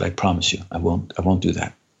dying? I said, I promise you, I won't do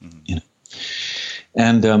that. Mm-hmm.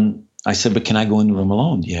 And I said, but can I go in the room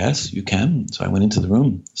alone? Yes, you can. So I went into the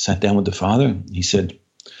room, sat down with the father. He said,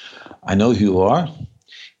 I know who you are.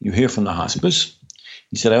 You're here from the hospice.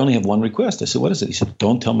 He said, I only have one request. I said, what is it? He said,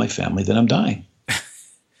 don't tell my family that I'm dying.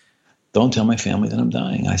 Don't tell my family that I'm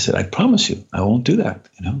dying. I said, I promise you, I won't do that,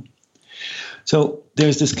 So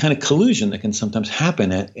there's this kind of collusion that can sometimes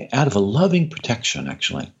happen out of a loving protection,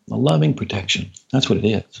 actually. A loving protection. That's what it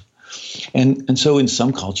is. And so in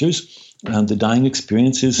some cultures, the dying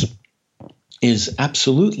experience is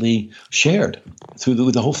absolutely shared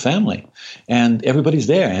through the whole family. And everybody's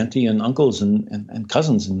there, auntie and uncles and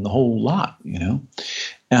cousins and the whole lot, And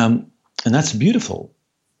that's beautiful.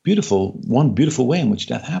 One beautiful way in which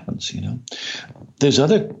death happens, There's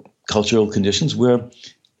other cultural conditions where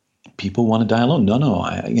people want to die alone. No,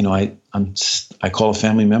 I call a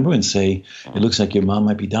family member and say, it looks like your mom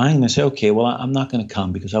might be dying. And they say, okay, well, I'm not going to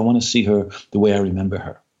come because I want to see her the way I remember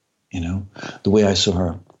her, the way I saw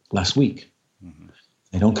her last week. Mm-hmm.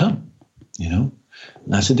 They don't come, And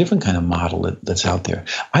that's a different kind of model that's out there.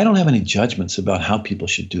 I don't have any judgments about how people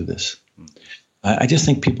should do this. I just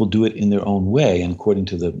think people do it in their own way and according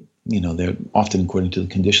to they're often according to the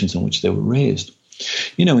conditions in which they were raised.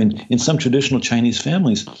 In some traditional Chinese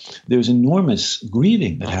families, there's enormous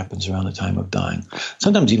grieving that happens around the time of dying.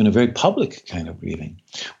 Sometimes even a very public kind of grieving,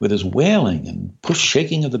 where there's wailing and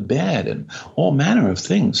shaking of the bed and all manner of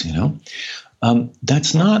things,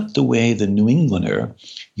 That's not the way the New Englander,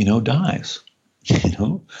 dies,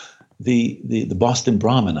 The Boston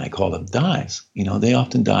Brahmin, I call them, dies. They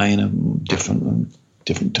often die in a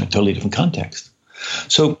totally different context.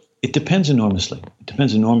 So it depends enormously. It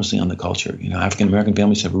depends enormously on the culture. African American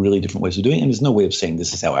families have really different ways of doing it, and there's no way of saying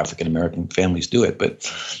this is how African American families do it. But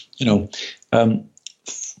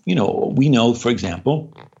we know, for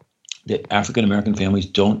example, that African American families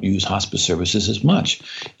don't use hospice services as much,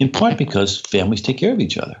 in part because families take care of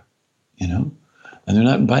each other. And they're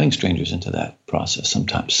not inviting strangers into that process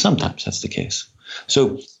sometimes. Sometimes that's the case.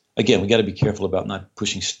 So, again, we got to be careful about not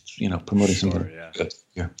pushing, promoting something good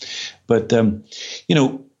here. But,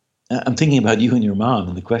 I'm thinking about you and your mom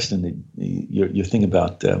and the question that you're thinking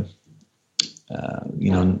about, you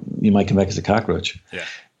might come back as a cockroach. Yeah.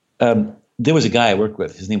 There was a guy I worked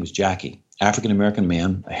with. His name was Jackie, African-American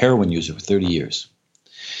man, a heroin user for 30 years.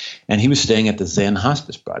 And he was staying at the Zen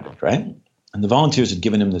Hospice Project, right? And the volunteers had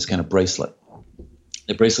given him this kind of bracelet.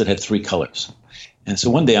 The bracelet had 3 colors. And so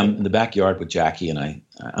one day I'm in the backyard with Jackie, and I'm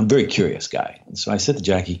a very curious guy. And so I said to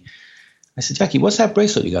Jackie, Jackie, what's that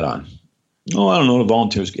bracelet you got on? Oh, I don't know. The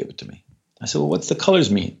volunteers gave it to me. I said, well, what's the colors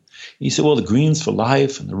mean? He said, well, the green's for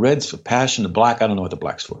life, and the red's for passion, the black, I don't know what the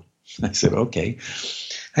black's for. I said, okay.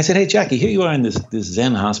 I said, hey, Jackie, here you are in this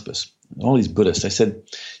Zen hospice, all these Buddhists. I said,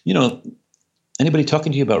 anybody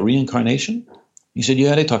talking to you about reincarnation? He said,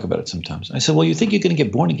 yeah, they talk about it sometimes. I said, well, you think you're going to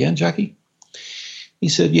get born again, Jackie? He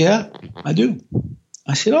said, yeah, I do.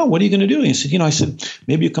 I said, oh, what are you going to do? He said,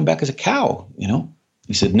 maybe you come back as a cow,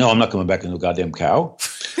 He said, no, I'm not coming back as a goddamn cow.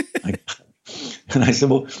 And I said,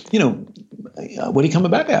 well, what are you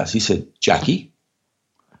coming back as? He said, Jackie.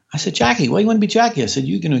 I said, Jackie, why do you want to be Jackie? I said,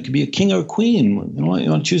 you could be a king or a queen. You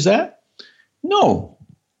want to choose that? No.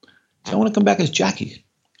 So I want to come back as Jackie.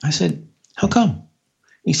 I said, how come?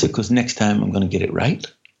 He said, because next time I'm going to get it right.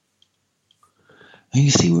 And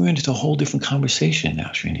you see, we're into a whole different conversation now,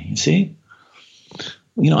 Srini. You see?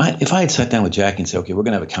 If I had sat down with Jackie and said, okay, we're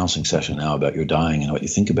going to have a counseling session now about your dying and what you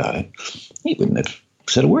think about it, he wouldn't have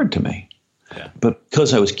said a word to me. Yeah. But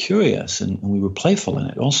because I was curious and we were playful in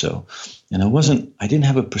it also, and I didn't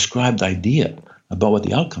have a prescribed idea about what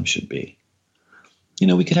the outcome should be,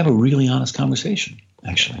 we could have a really honest conversation,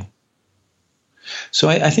 actually. So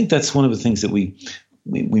I think that's one of the things that we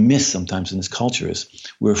miss sometimes in this culture is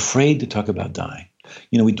we're afraid to talk about dying.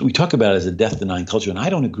 We talk about it as a death-denying culture, and I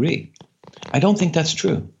don't agree. I don't think that's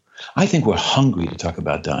true. I think we're hungry to talk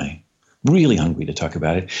about dying, really hungry to talk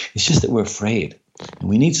about it. It's just that we're afraid. And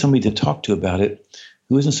we need somebody to talk to about it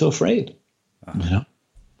who isn't so afraid,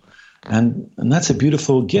 And that's a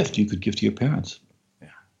beautiful gift you could give to your parents. Yeah.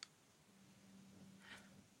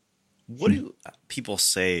 What do people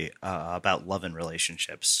say about love and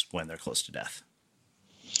relationships when they're close to death?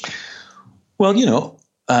 Well,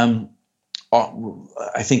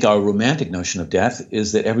 I think our romantic notion of death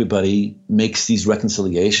is that everybody makes these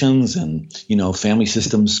reconciliations and, family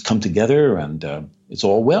systems come together and it's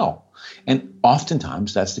all well. And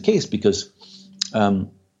oftentimes that's the case because,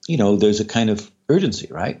 there's a kind of urgency,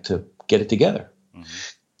 right, to get it together. Mm-hmm.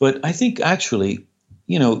 But I think actually,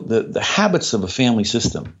 the habits of a family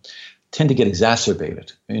system tend to get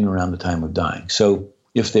exacerbated in around the time of dying. So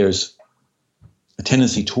if there's a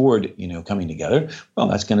tendency toward, coming together, well,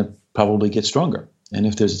 that's going to probably get stronger. And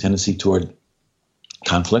if there's a tendency toward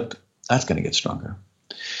conflict, that's going to get stronger.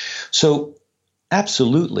 So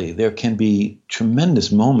absolutely, there can be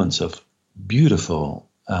tremendous moments of beautiful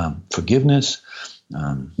forgiveness.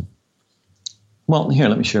 Well, here,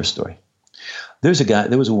 let me share a story. There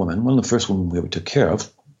was a woman, one of the first women we ever took care of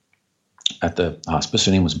at the hospice.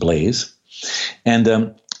 Her name was Blaze.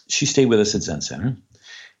 And she stayed with us at Zen Center.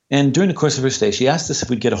 And during the course of her stay, she asked us if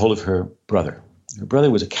we'd get a hold of her brother. Her brother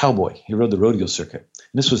was a cowboy. He rode the rodeo circuit.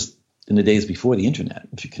 And this was in the days before the internet,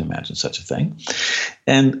 if you can imagine such a thing.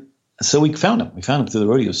 And so we found him. We found him through the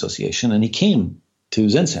Rodeo Association, and he came to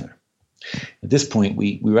Zen Center. At this point,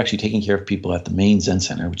 we were actually taking care of people at the main Zen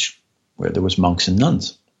Center, where there was monks and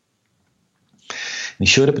nuns. And he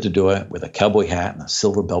showed up at the door with a cowboy hat and a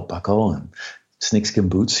silver belt buckle and snakeskin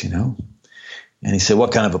boots, And he said,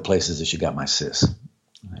 "What kind of a place is this you got my sis?"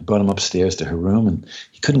 I brought him upstairs to her room, and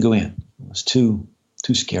he couldn't go in. It was too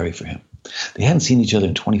scary for him. They hadn't seen each other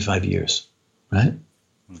in 25 years, right?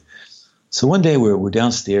 So one day we're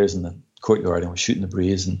downstairs in the courtyard, and we're shooting the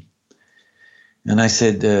breeze, and I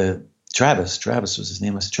said, Travis was his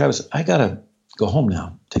name. I said, "Travis, I got to go home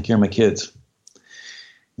now, take care of my kids."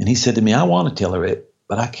 And he said to me, "I want to tell her it,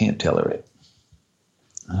 but I can't tell her it."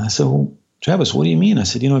 And I said, "Well, Travis, what do you mean?" I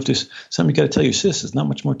said, "If there's something you got to tell your sis, there's not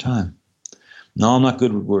much more time." "No, I'm not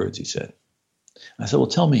good with words," he said. I said, "Well,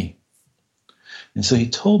 tell me." And so he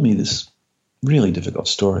told me this really difficult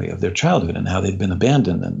story of their childhood and how they'd been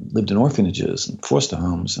abandoned and lived in orphanages and foster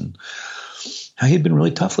homes and how he'd been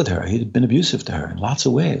really tough with her. He'd been abusive to her in lots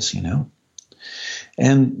of ways,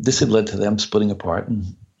 And this had led to them splitting apart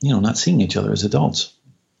and, not seeing each other as adults.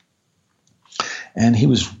 And he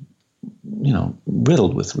was,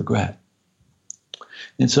 riddled with regret.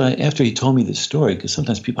 And so after he told me this story, because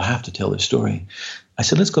sometimes people have to tell their story, I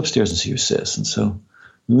said, "Let's go upstairs and see your sis." And so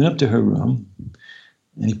we went up to her room,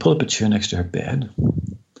 and he pulled up a chair next to her bed.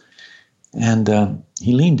 And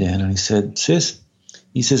he leaned in and he said, "Sis,"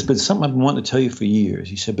 he says, "but it's something I've been wanting to tell you for years."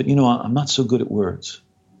 He said, "But I'm not so good at words."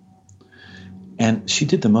 And she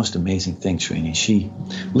did the most amazing thing, Srini. She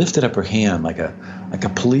lifted up her hand like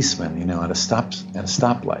a policeman, at a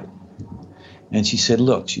stoplight. And she said,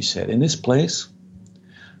 "Look," she said, "in this place,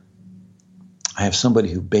 I have somebody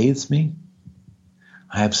who bathes me.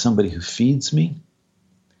 I have somebody who feeds me.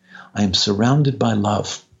 I am surrounded by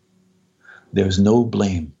love. There's no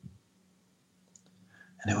blame."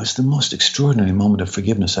 And it was the most extraordinary moment of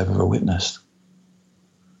forgiveness I've ever witnessed.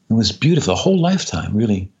 It was beautiful, a whole lifetime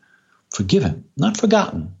really forgiven, not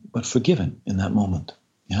forgotten, but forgiven in that moment.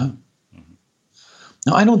 Yeah. Mm-hmm.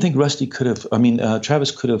 Now, I don't think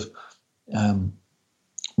Travis could have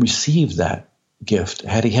received that gift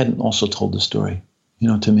had he hadn't also told the story,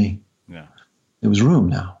 to me. Yeah. There was room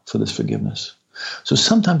now for this forgiveness. So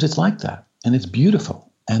sometimes it's like that, and it's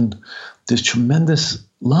beautiful, and there's tremendous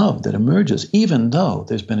love that emerges, even though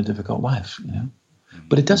there's been a difficult life, Mm-hmm.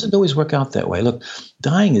 But it doesn't always work out that way. Look,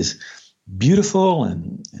 dying is beautiful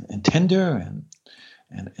and tender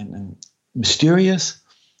and mysterious,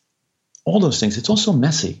 all those things. It's also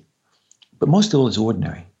messy, but most of all, it's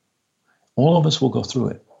ordinary. All of us will go through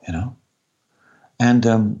it, And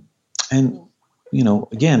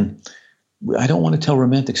again, I don't want to tell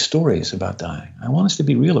romantic stories about dying. I want us to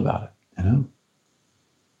be real about it,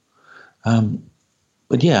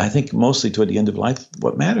 But yeah, I think mostly toward the end of life,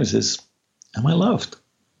 what matters is, am I loved?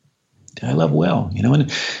 Did I love well?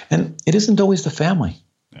 And it isn't always the family.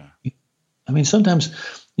 Yeah. Sometimes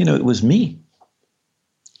it was me.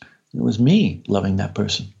 It was me loving that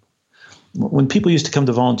person. When people used to come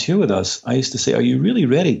to volunteer with us, I used to say, are you really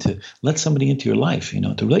ready to let somebody into your life,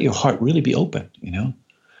 to let your heart really be open, and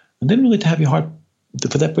then really to have your heart,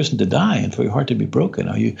 for that person to die and for your heart to be broken?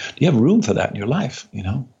 Do you have room for that in your life,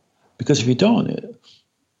 Because if you don't,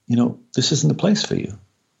 this isn't the place for you.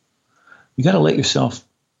 You got to let yourself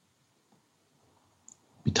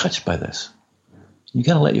be touched by this. You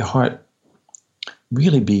got to let your heart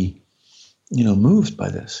really be, moved by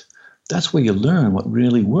this. That's where you learn what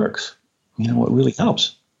really works, what really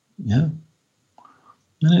helps. Yeah.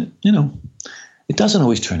 And it doesn't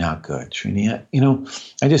always turn out good, Srini.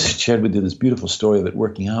 I just shared with you this beautiful story of it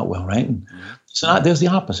working out well, right? And so there's the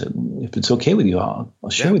opposite. If it's okay with you, I'll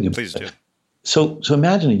share with you. Please do. So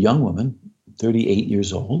imagine a young woman, 38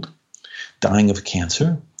 years old, dying of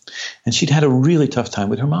cancer, and she'd had a really tough time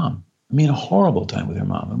with her mom. I mean, a horrible time with her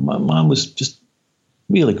mom. My mom was just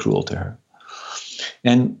really cruel to her.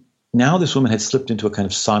 And now this woman had slipped into a kind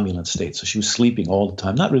of somnolent state. So she was sleeping all the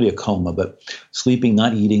time, not really a coma, but sleeping,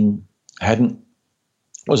 not eating,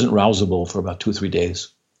 wasn't rousable for about 2 or 3 days.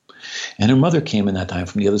 And her mother came in that time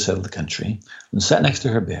from the other side of the country and sat next to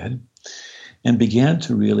her bed and began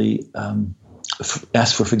to really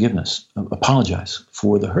ask for forgiveness, apologize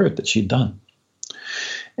for the hurt that she'd done.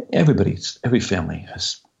 Every family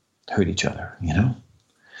has hurt each other,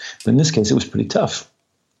 But in this case, it was pretty tough.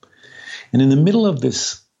 And in the middle of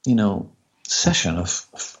this, session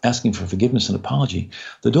of asking for forgiveness and apology,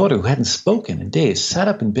 the daughter, who hadn't spoken in days, sat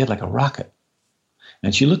up in bed like a rocket.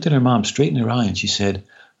 And she looked at her mom straight in her eye and she said,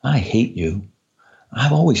 I hate you.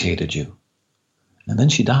 I've always hated you. And then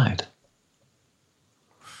she died.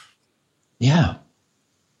 Yeah.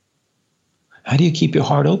 How do you keep your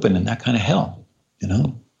heart open in that kind of hell? I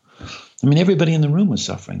mean, everybody in the room was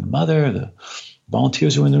suffering. The mother, the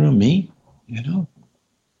volunteers who were in the room, me,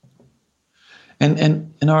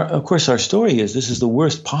 And of course, our story is this is the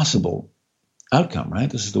worst possible outcome, right?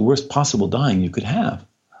 This is the worst possible dying you could have.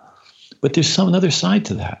 But there's another side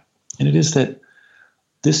to that. And it is that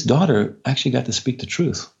this daughter actually got to speak the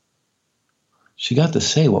truth. She got to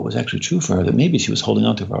say what was actually true for her, that maybe she was holding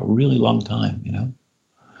on to for a really long time,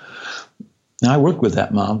 Now, I worked with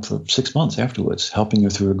that mom for 6 months afterwards, helping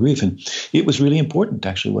her through her grief. And it was really important,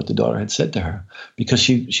 actually, what the daughter had said to her, because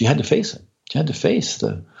she had to face it. She had to face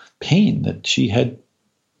the pain that she had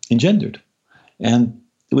engendered. And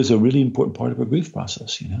it was a really important part of her grief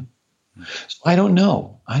process, So I don't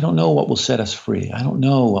know. I don't know what will set us free. I don't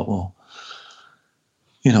know what will,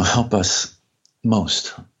 help us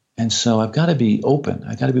most. And so I've got to be open.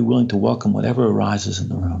 I've got to be willing to welcome whatever arises in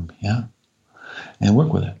the room, and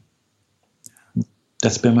work with it.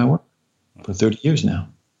 That's been my work for 30 years now.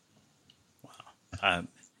 Wow.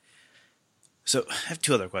 So I have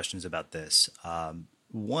 2 other questions about this.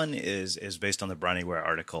 One is based on the Bronnie Ware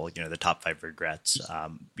article, the top 5 regrets.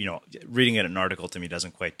 Reading an article to me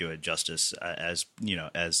doesn't quite do it justice as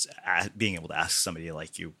being able to ask somebody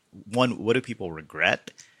like you. 1, what do people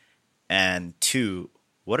regret? And 2,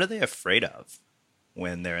 what are they afraid of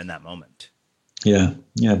when they're in that moment? Yeah,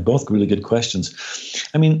 both really good questions.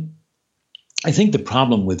 I mean, I think the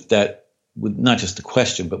problem with that, with not just the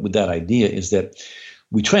question, but with that idea is that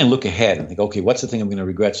we try and look ahead and think, okay, what's the thing I'm going to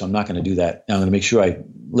regret? So I'm not going to do that. I'm going to make sure I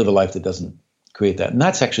live a life that doesn't create that. And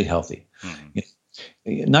that's actually healthy.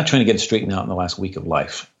 Not trying to get it straightened out in the last week of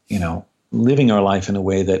life, living our life in a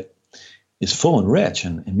way that is full and rich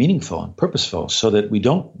and meaningful and purposeful so that we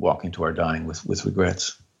don't walk into our dying with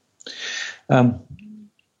regrets.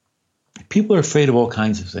 People are afraid of all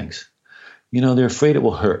kinds of things. They're afraid it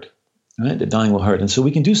will hurt. Right? The dying will hurt. And so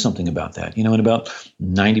we can do something about that. In about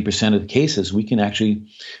 90% of the cases, we can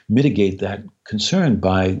actually mitigate that concern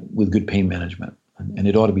with good pain management. And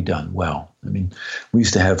it ought to be done well. I mean, we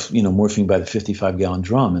used to have, morphine by the 55-gallon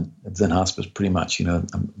drum at Zen Hospice pretty much.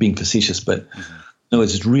 I'm being facetious, but no,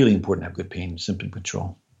 it's really important to have good pain symptom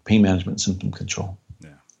control, pain management and symptom control. Yeah.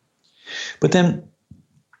 But then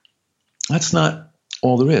that's not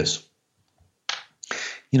all there is.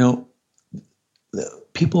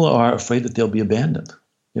 People are afraid that they'll be abandoned.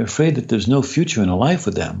 They're afraid that there's no future in a life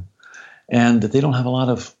with them and that they don't have a lot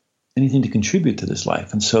of anything to contribute to this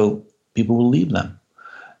life. And so people will leave them,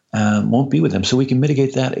 won't be with them. So we can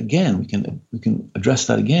mitigate that again. We can address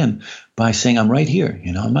that again by saying, I'm right here.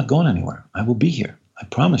 I'm not going anywhere. I will be here. I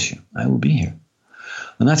promise you, I will be here.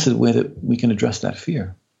 And that's the way that we can address that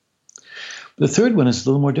fear. But the third one is a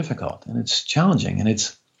little more difficult and it's challenging. And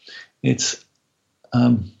it's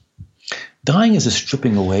Dying is a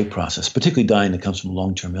stripping away process, particularly dying that comes from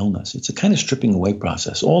long-term illness. It's a kind of stripping away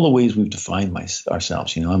process. All the ways we've defined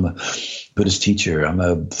ourselves. I'm a Buddhist teacher. I'm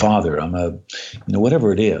a father. I'm a,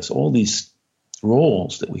 whatever it is. All these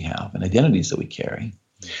roles that we have and identities that we carry,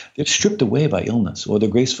 they're stripped away by illness, or they're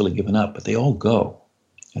gracefully given up, but they all go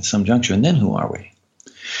at some juncture. And then who are we?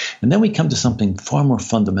 And then we come to something far more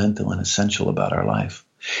fundamental and essential about our life.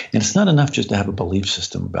 And it's not enough just to have a belief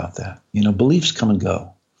system about that. Beliefs come and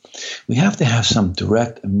go. We have to have some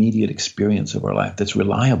direct, immediate experience of our life that's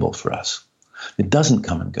reliable for us. It doesn't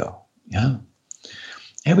come and go. Yeah.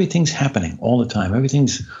 Everything's happening all the time.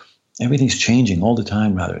 Everything's changing all the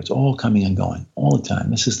time, rather. It's all coming and going all the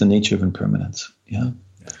time. This is the nature of impermanence. Yeah.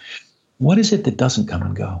 What is it that doesn't come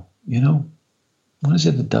and go? What is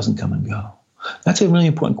it that doesn't come and go? That's a really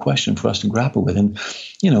important question for us to grapple with. And,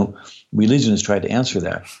 religion has tried to answer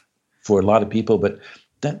that for a lot of people, but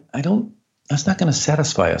that's not going to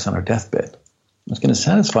satisfy us on our deathbed. What's going to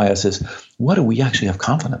satisfy us is, what do we actually have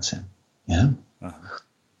confidence in?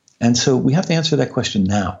 And so we have to answer that question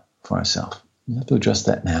now for ourselves. We have to address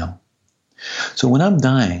that now. So when I'm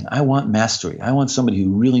dying, I want mastery. I want somebody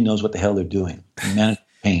who really knows what the hell they're doing and manage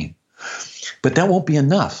pain. But that won't be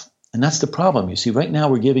enough. And that's the problem. You see, right now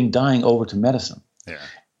we're giving dying over to medicine. Yeah.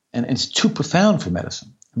 And it's too profound for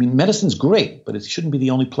medicine. I mean, medicine's great, but it shouldn't be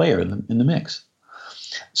the only player in the mix.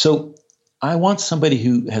 So I want somebody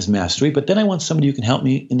who has mastery, but then I want somebody who can help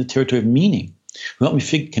me in the territory of meaning, who help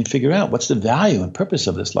me can figure out what's the value and purpose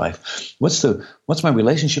of this life. What's my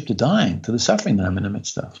relationship to dying, to the suffering that I'm in the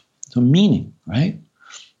midst of? So meaning, right?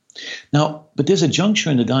 Now, but there's a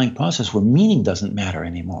juncture in the dying process where meaning doesn't matter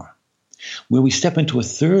anymore, where we step into a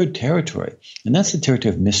third territory, and that's the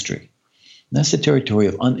territory of mystery. That's the territory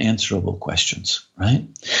of unanswerable questions, right?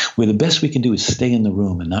 Where the best we can do is stay in the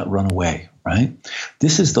room and not run away, right?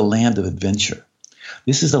 This is the land of adventure.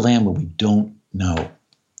 This is the land where we don't know.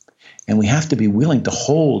 And we have to be willing to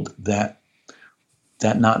hold that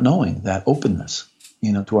not knowing, that openness,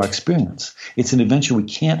 to our experience. It's an adventure we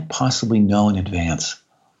can't possibly know in advance.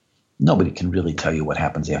 Nobody can really tell you what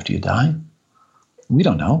happens after you die. We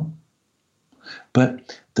don't know.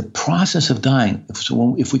 But the process of dying,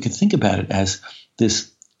 if we could think about it as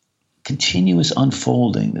this continuous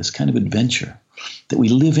unfolding, this kind of adventure that we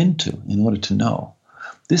live into in order to know,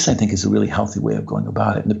 this, I think, is a really healthy way of going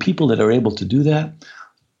about it. And the people that are able to do that,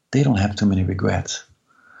 they don't have too many regrets.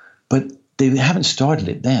 But they haven't started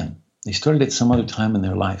it then. They started it some other time in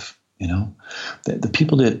their life, The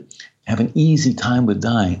people that have an easy time with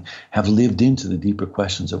dying have lived into the deeper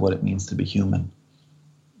questions of what it means to be human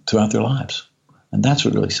throughout their lives. And that's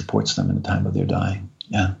what really supports them in the time of their dying.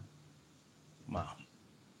 Yeah. Wow.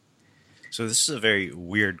 So this is a very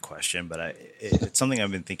weird question, but it's something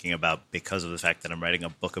I've been thinking about because of the fact that I'm writing a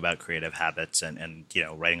book about creative habits and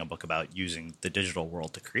writing a book about using the digital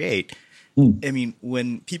world to create. I mean,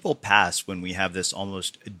 when people pass, when we have this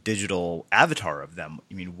almost digital avatar of them,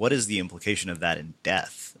 what is the implication of that in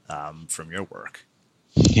death from your work?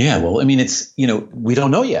 Yeah, well, it's, we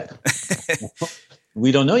don't know yet.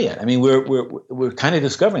 We don't know yet. I mean, we're kind of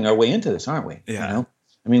discovering our way into this, aren't we? Yeah.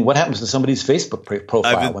 What happens to somebody's Facebook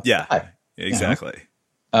profile? Exactly.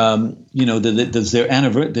 Does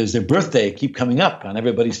their birthday keep coming up on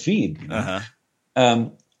everybody's feed?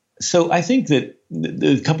 So I think that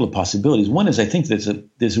there's a couple of possibilities. One is I think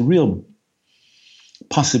there's a real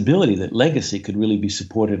possibility that legacy could really be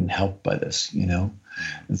supported and helped by this.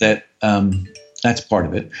 That that's part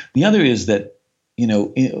of it. The other is that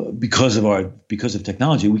because of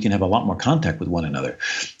technology, we can have a lot more contact with one another.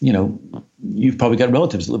 You've probably got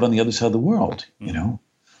relatives that live on the other side of the world.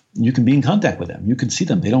 You can be in contact with them. You can see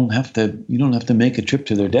them. You don't have to make a trip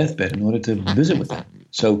to their deathbed in order to visit with them.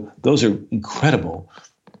 So those are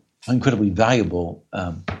incredibly valuable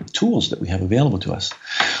tools that we have available to us.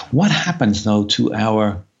 What happens though to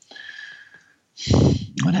our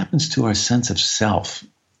sense of self?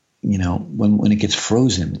 When it gets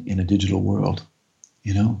frozen in a digital world.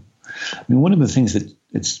 One of the things that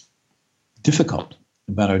it's difficult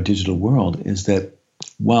about our digital world is that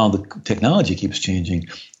while the technology keeps changing,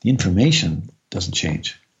 the information doesn't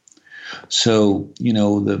change. So,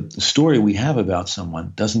 the story we have about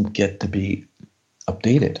someone doesn't get to be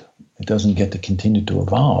updated. It doesn't get to continue to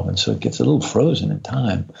evolve. And so it gets a little frozen in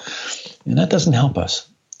time. And that doesn't help us.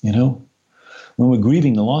 When we're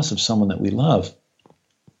grieving the loss of someone that we love,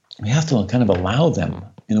 we have to kind of allow them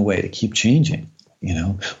in a way to keep changing. We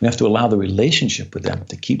have to allow the relationship with them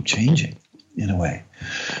to keep changing in a way.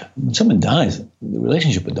 When someone dies, the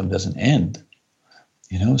relationship with them doesn't end.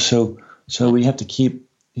 So we have to keep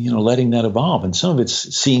letting that evolve. And some of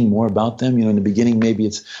it's seeing more about them. In the beginning, maybe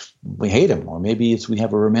it's we hate them, or maybe it's we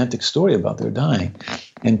have a romantic story about their dying.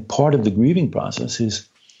 And part of the grieving process is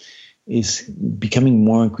becoming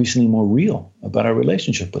increasingly more real about our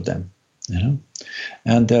relationship with them.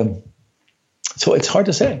 And so it's hard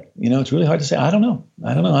to say. It's really hard to say. I don't know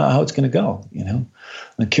how it's going to go.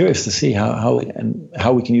 I'm curious to see how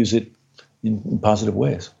we can use it in positive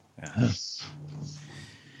ways. Yeah.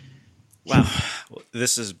 Wow, well,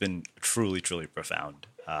 this has bin truly, truly profound.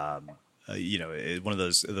 One of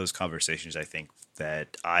those conversations I think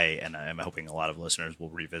that I'm hoping a lot of listeners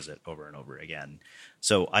will revisit over and over again.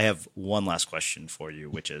 So I have one last question for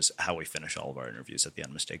you, which is how we finish all of our interviews at the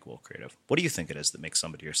Unmistakable Creative. What do you think it is that makes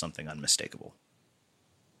somebody or something unmistakable?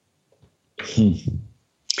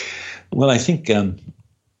 Well, I think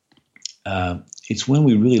it's when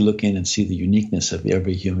we really look in and see the uniqueness of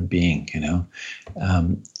every human being,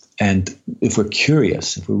 and if we're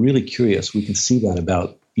really curious, we can see that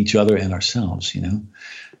about each other and ourselves,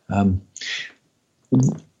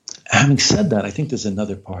 Having said that, I think there's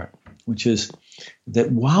another part, which is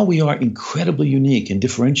that while we are incredibly unique and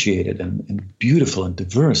differentiated and beautiful and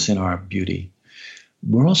diverse in our beauty,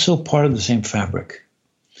 we're also part of the same fabric.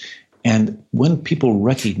 And when people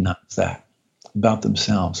recognize that about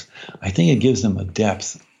themselves, I think it gives them a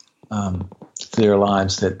depth to their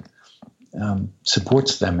lives that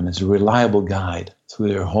supports them and is a reliable guide through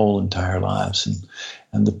their whole entire lives.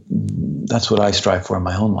 And that's what I strive for in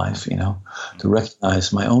my own life, to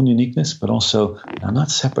recognize my own uniqueness, but also I'm not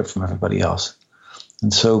separate from everybody else.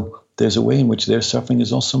 And so there's a way in which their suffering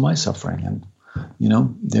is also my suffering, and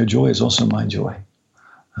their joy is also my joy.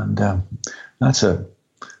 And that's a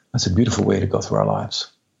beautiful way to go through our lives.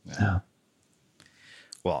 Yeah.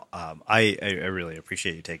 Well, I really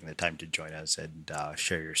appreciate you taking the time to join us and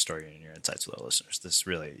share your story and your insights with our listeners. This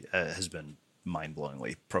really has been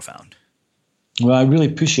mind-blowingly profound. Well, I really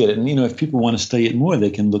appreciate it. And, if people want to study it more,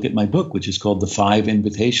 they can look at my book, which is called The 5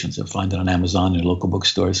 Invitations. You'll find it on Amazon and local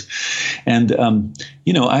bookstores. And,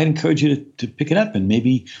 I'd encourage you to pick it up and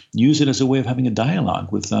maybe use it as a way of having a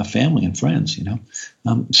dialogue with family and friends,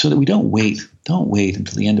 so that we don't wait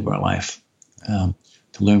until the end of our life to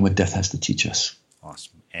learn what death has to teach us.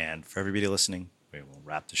 Awesome. And for everybody listening, we will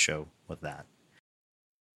wrap the show with that.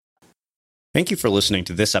 Thank you for listening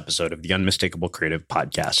to this episode of the Unmistakable Creative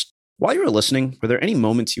Podcast. While you were listening, were there any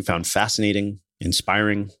moments you found fascinating,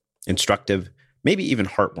 inspiring, instructive, maybe even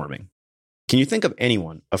heartwarming? Can you think of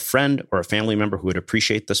anyone, a friend or a family member who would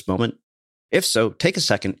appreciate this moment? If so, take a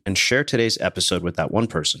second and share today's episode with that one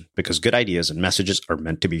person, because good ideas and messages are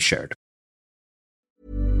meant to be shared.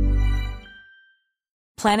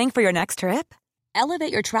 Planning for your next trip?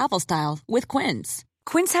 Elevate your travel style with Quince.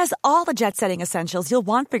 Quince has all the jet-setting essentials you'll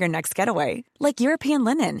want for your next getaway, like European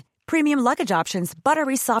linen, premium luggage options,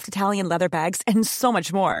 buttery soft Italian leather bags, and so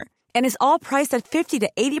much more. And is all priced at 50 to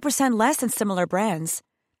 80% less than similar brands.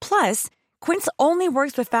 Plus, Quince only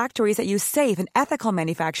works with factories that use safe and ethical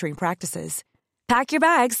manufacturing practices. Pack your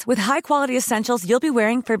bags with high-quality essentials you'll be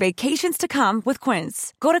wearing for vacations to come with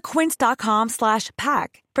Quince. Go to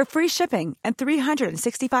quince.com/pack for free shipping and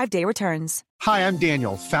 365-day returns. Hi, I'm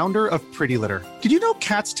Daniel, founder of Pretty Litter. Did you know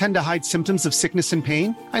cats tend to hide symptoms of sickness and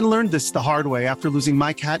pain? I learned this the hard way after losing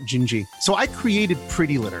my cat, Gingy. So I created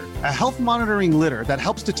Pretty Litter, a health monitoring litter that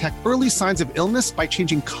helps detect early signs of illness by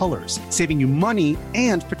changing colors, saving you money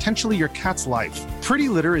and potentially your cat's life. Pretty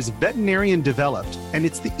Litter is veterinarian developed, and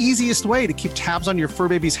it's the easiest way to keep tabs on your fur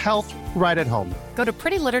baby's health right at home. Go to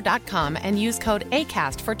prettylitter.com and use code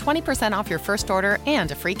ACAST for 20% off your first order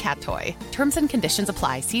and a free cat toy. Terms and conditions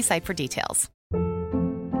apply. See site for details.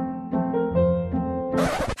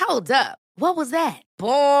 Hold up. What was that?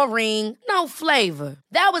 Boring. No flavor.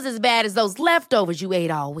 That was as bad as those leftovers you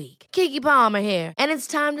ate all week. Keke Palmer here. And it's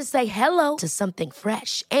time to say hello to something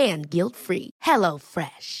fresh and guilt-free. Hello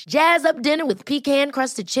Fresh. Jazz up dinner with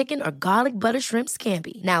pecan-crusted chicken or garlic butter shrimp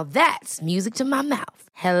scampi. Now that's music to my mouth.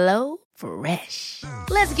 Hello Fresh.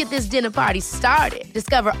 Let's get this dinner party started.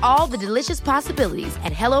 Discover all the delicious possibilities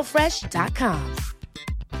at HelloFresh.com.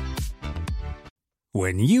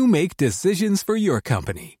 When you make decisions for your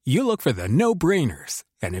company, you look for the no-brainers.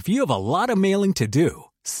 And if you have a lot of mailing to do,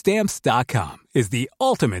 Stamps.com is the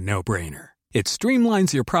ultimate no-brainer. It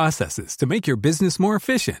streamlines your processes to make your business more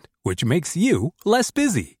efficient, which makes you less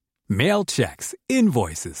busy. Mail checks,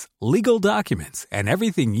 invoices, legal documents, and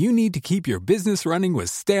everything you need to keep your business running with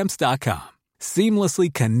Stamps.com. Seamlessly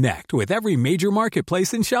connect with every major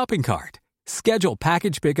marketplace and shopping cart. Schedule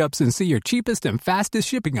package pickups and see your cheapest and fastest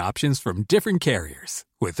shipping options from different carriers.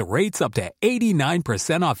 With rates up to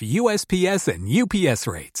 89% off USPS and UPS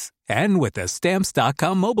rates. And with the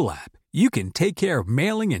Stamps.com mobile app, you can take care of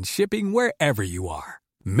mailing and shipping wherever you are.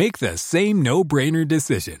 Make the same no-brainer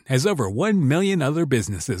decision as over 1 million other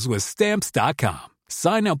businesses with Stamps.com.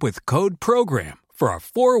 Sign up with code PROGRAM for a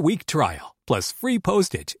 4-week trial, plus free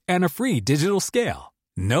postage and a free digital scale.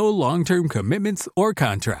 No long-term commitments or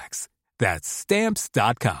contracts. That's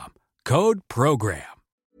Stamps.com. Code PROGRAM.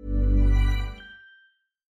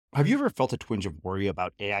 Have you ever felt a twinge of worry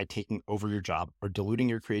about AI taking over your job or diluting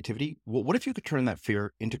your creativity? Well, what if you could turn that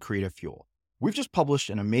fear into creative fuel? We've just published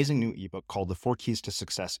an amazing new ebook called The 4 Keys to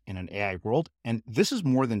Success in an AI World, and this is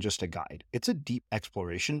more than just a guide. It's a deep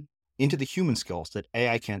exploration into the human skills that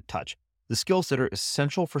AI can't touch, the skills that are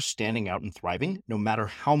essential for standing out and thriving, no matter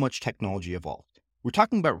how much technology evolves. We're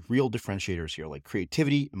talking about real differentiators here, like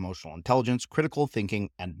creativity, emotional intelligence, critical thinking,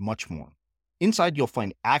 and much more. Inside, you'll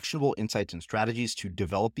find actionable insights and strategies to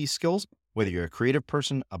develop these skills, whether you're a creative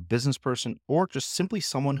person, a business person, or just simply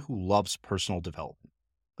someone who loves personal development.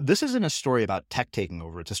 This isn't a story about tech taking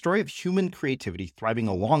over. It's a story of human creativity thriving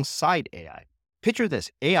alongside AI. Picture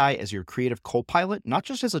this, AI as your creative co-pilot, not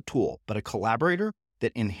just as a tool, but a collaborator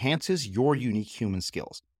that enhances your unique human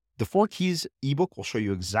skills. The 4 Keys ebook will show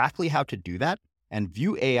you exactly how to do that and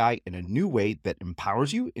view AI in a new way that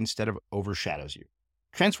empowers you instead of overshadows you.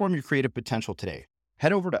 Transform your creative potential today.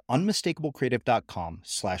 Head over to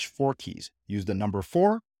unmistakablecreative.com/4keys. Use the number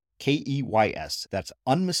 4, KEYS. That's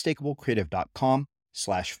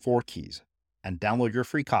unmistakablecreative.com/4keys and download your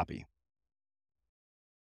free copy.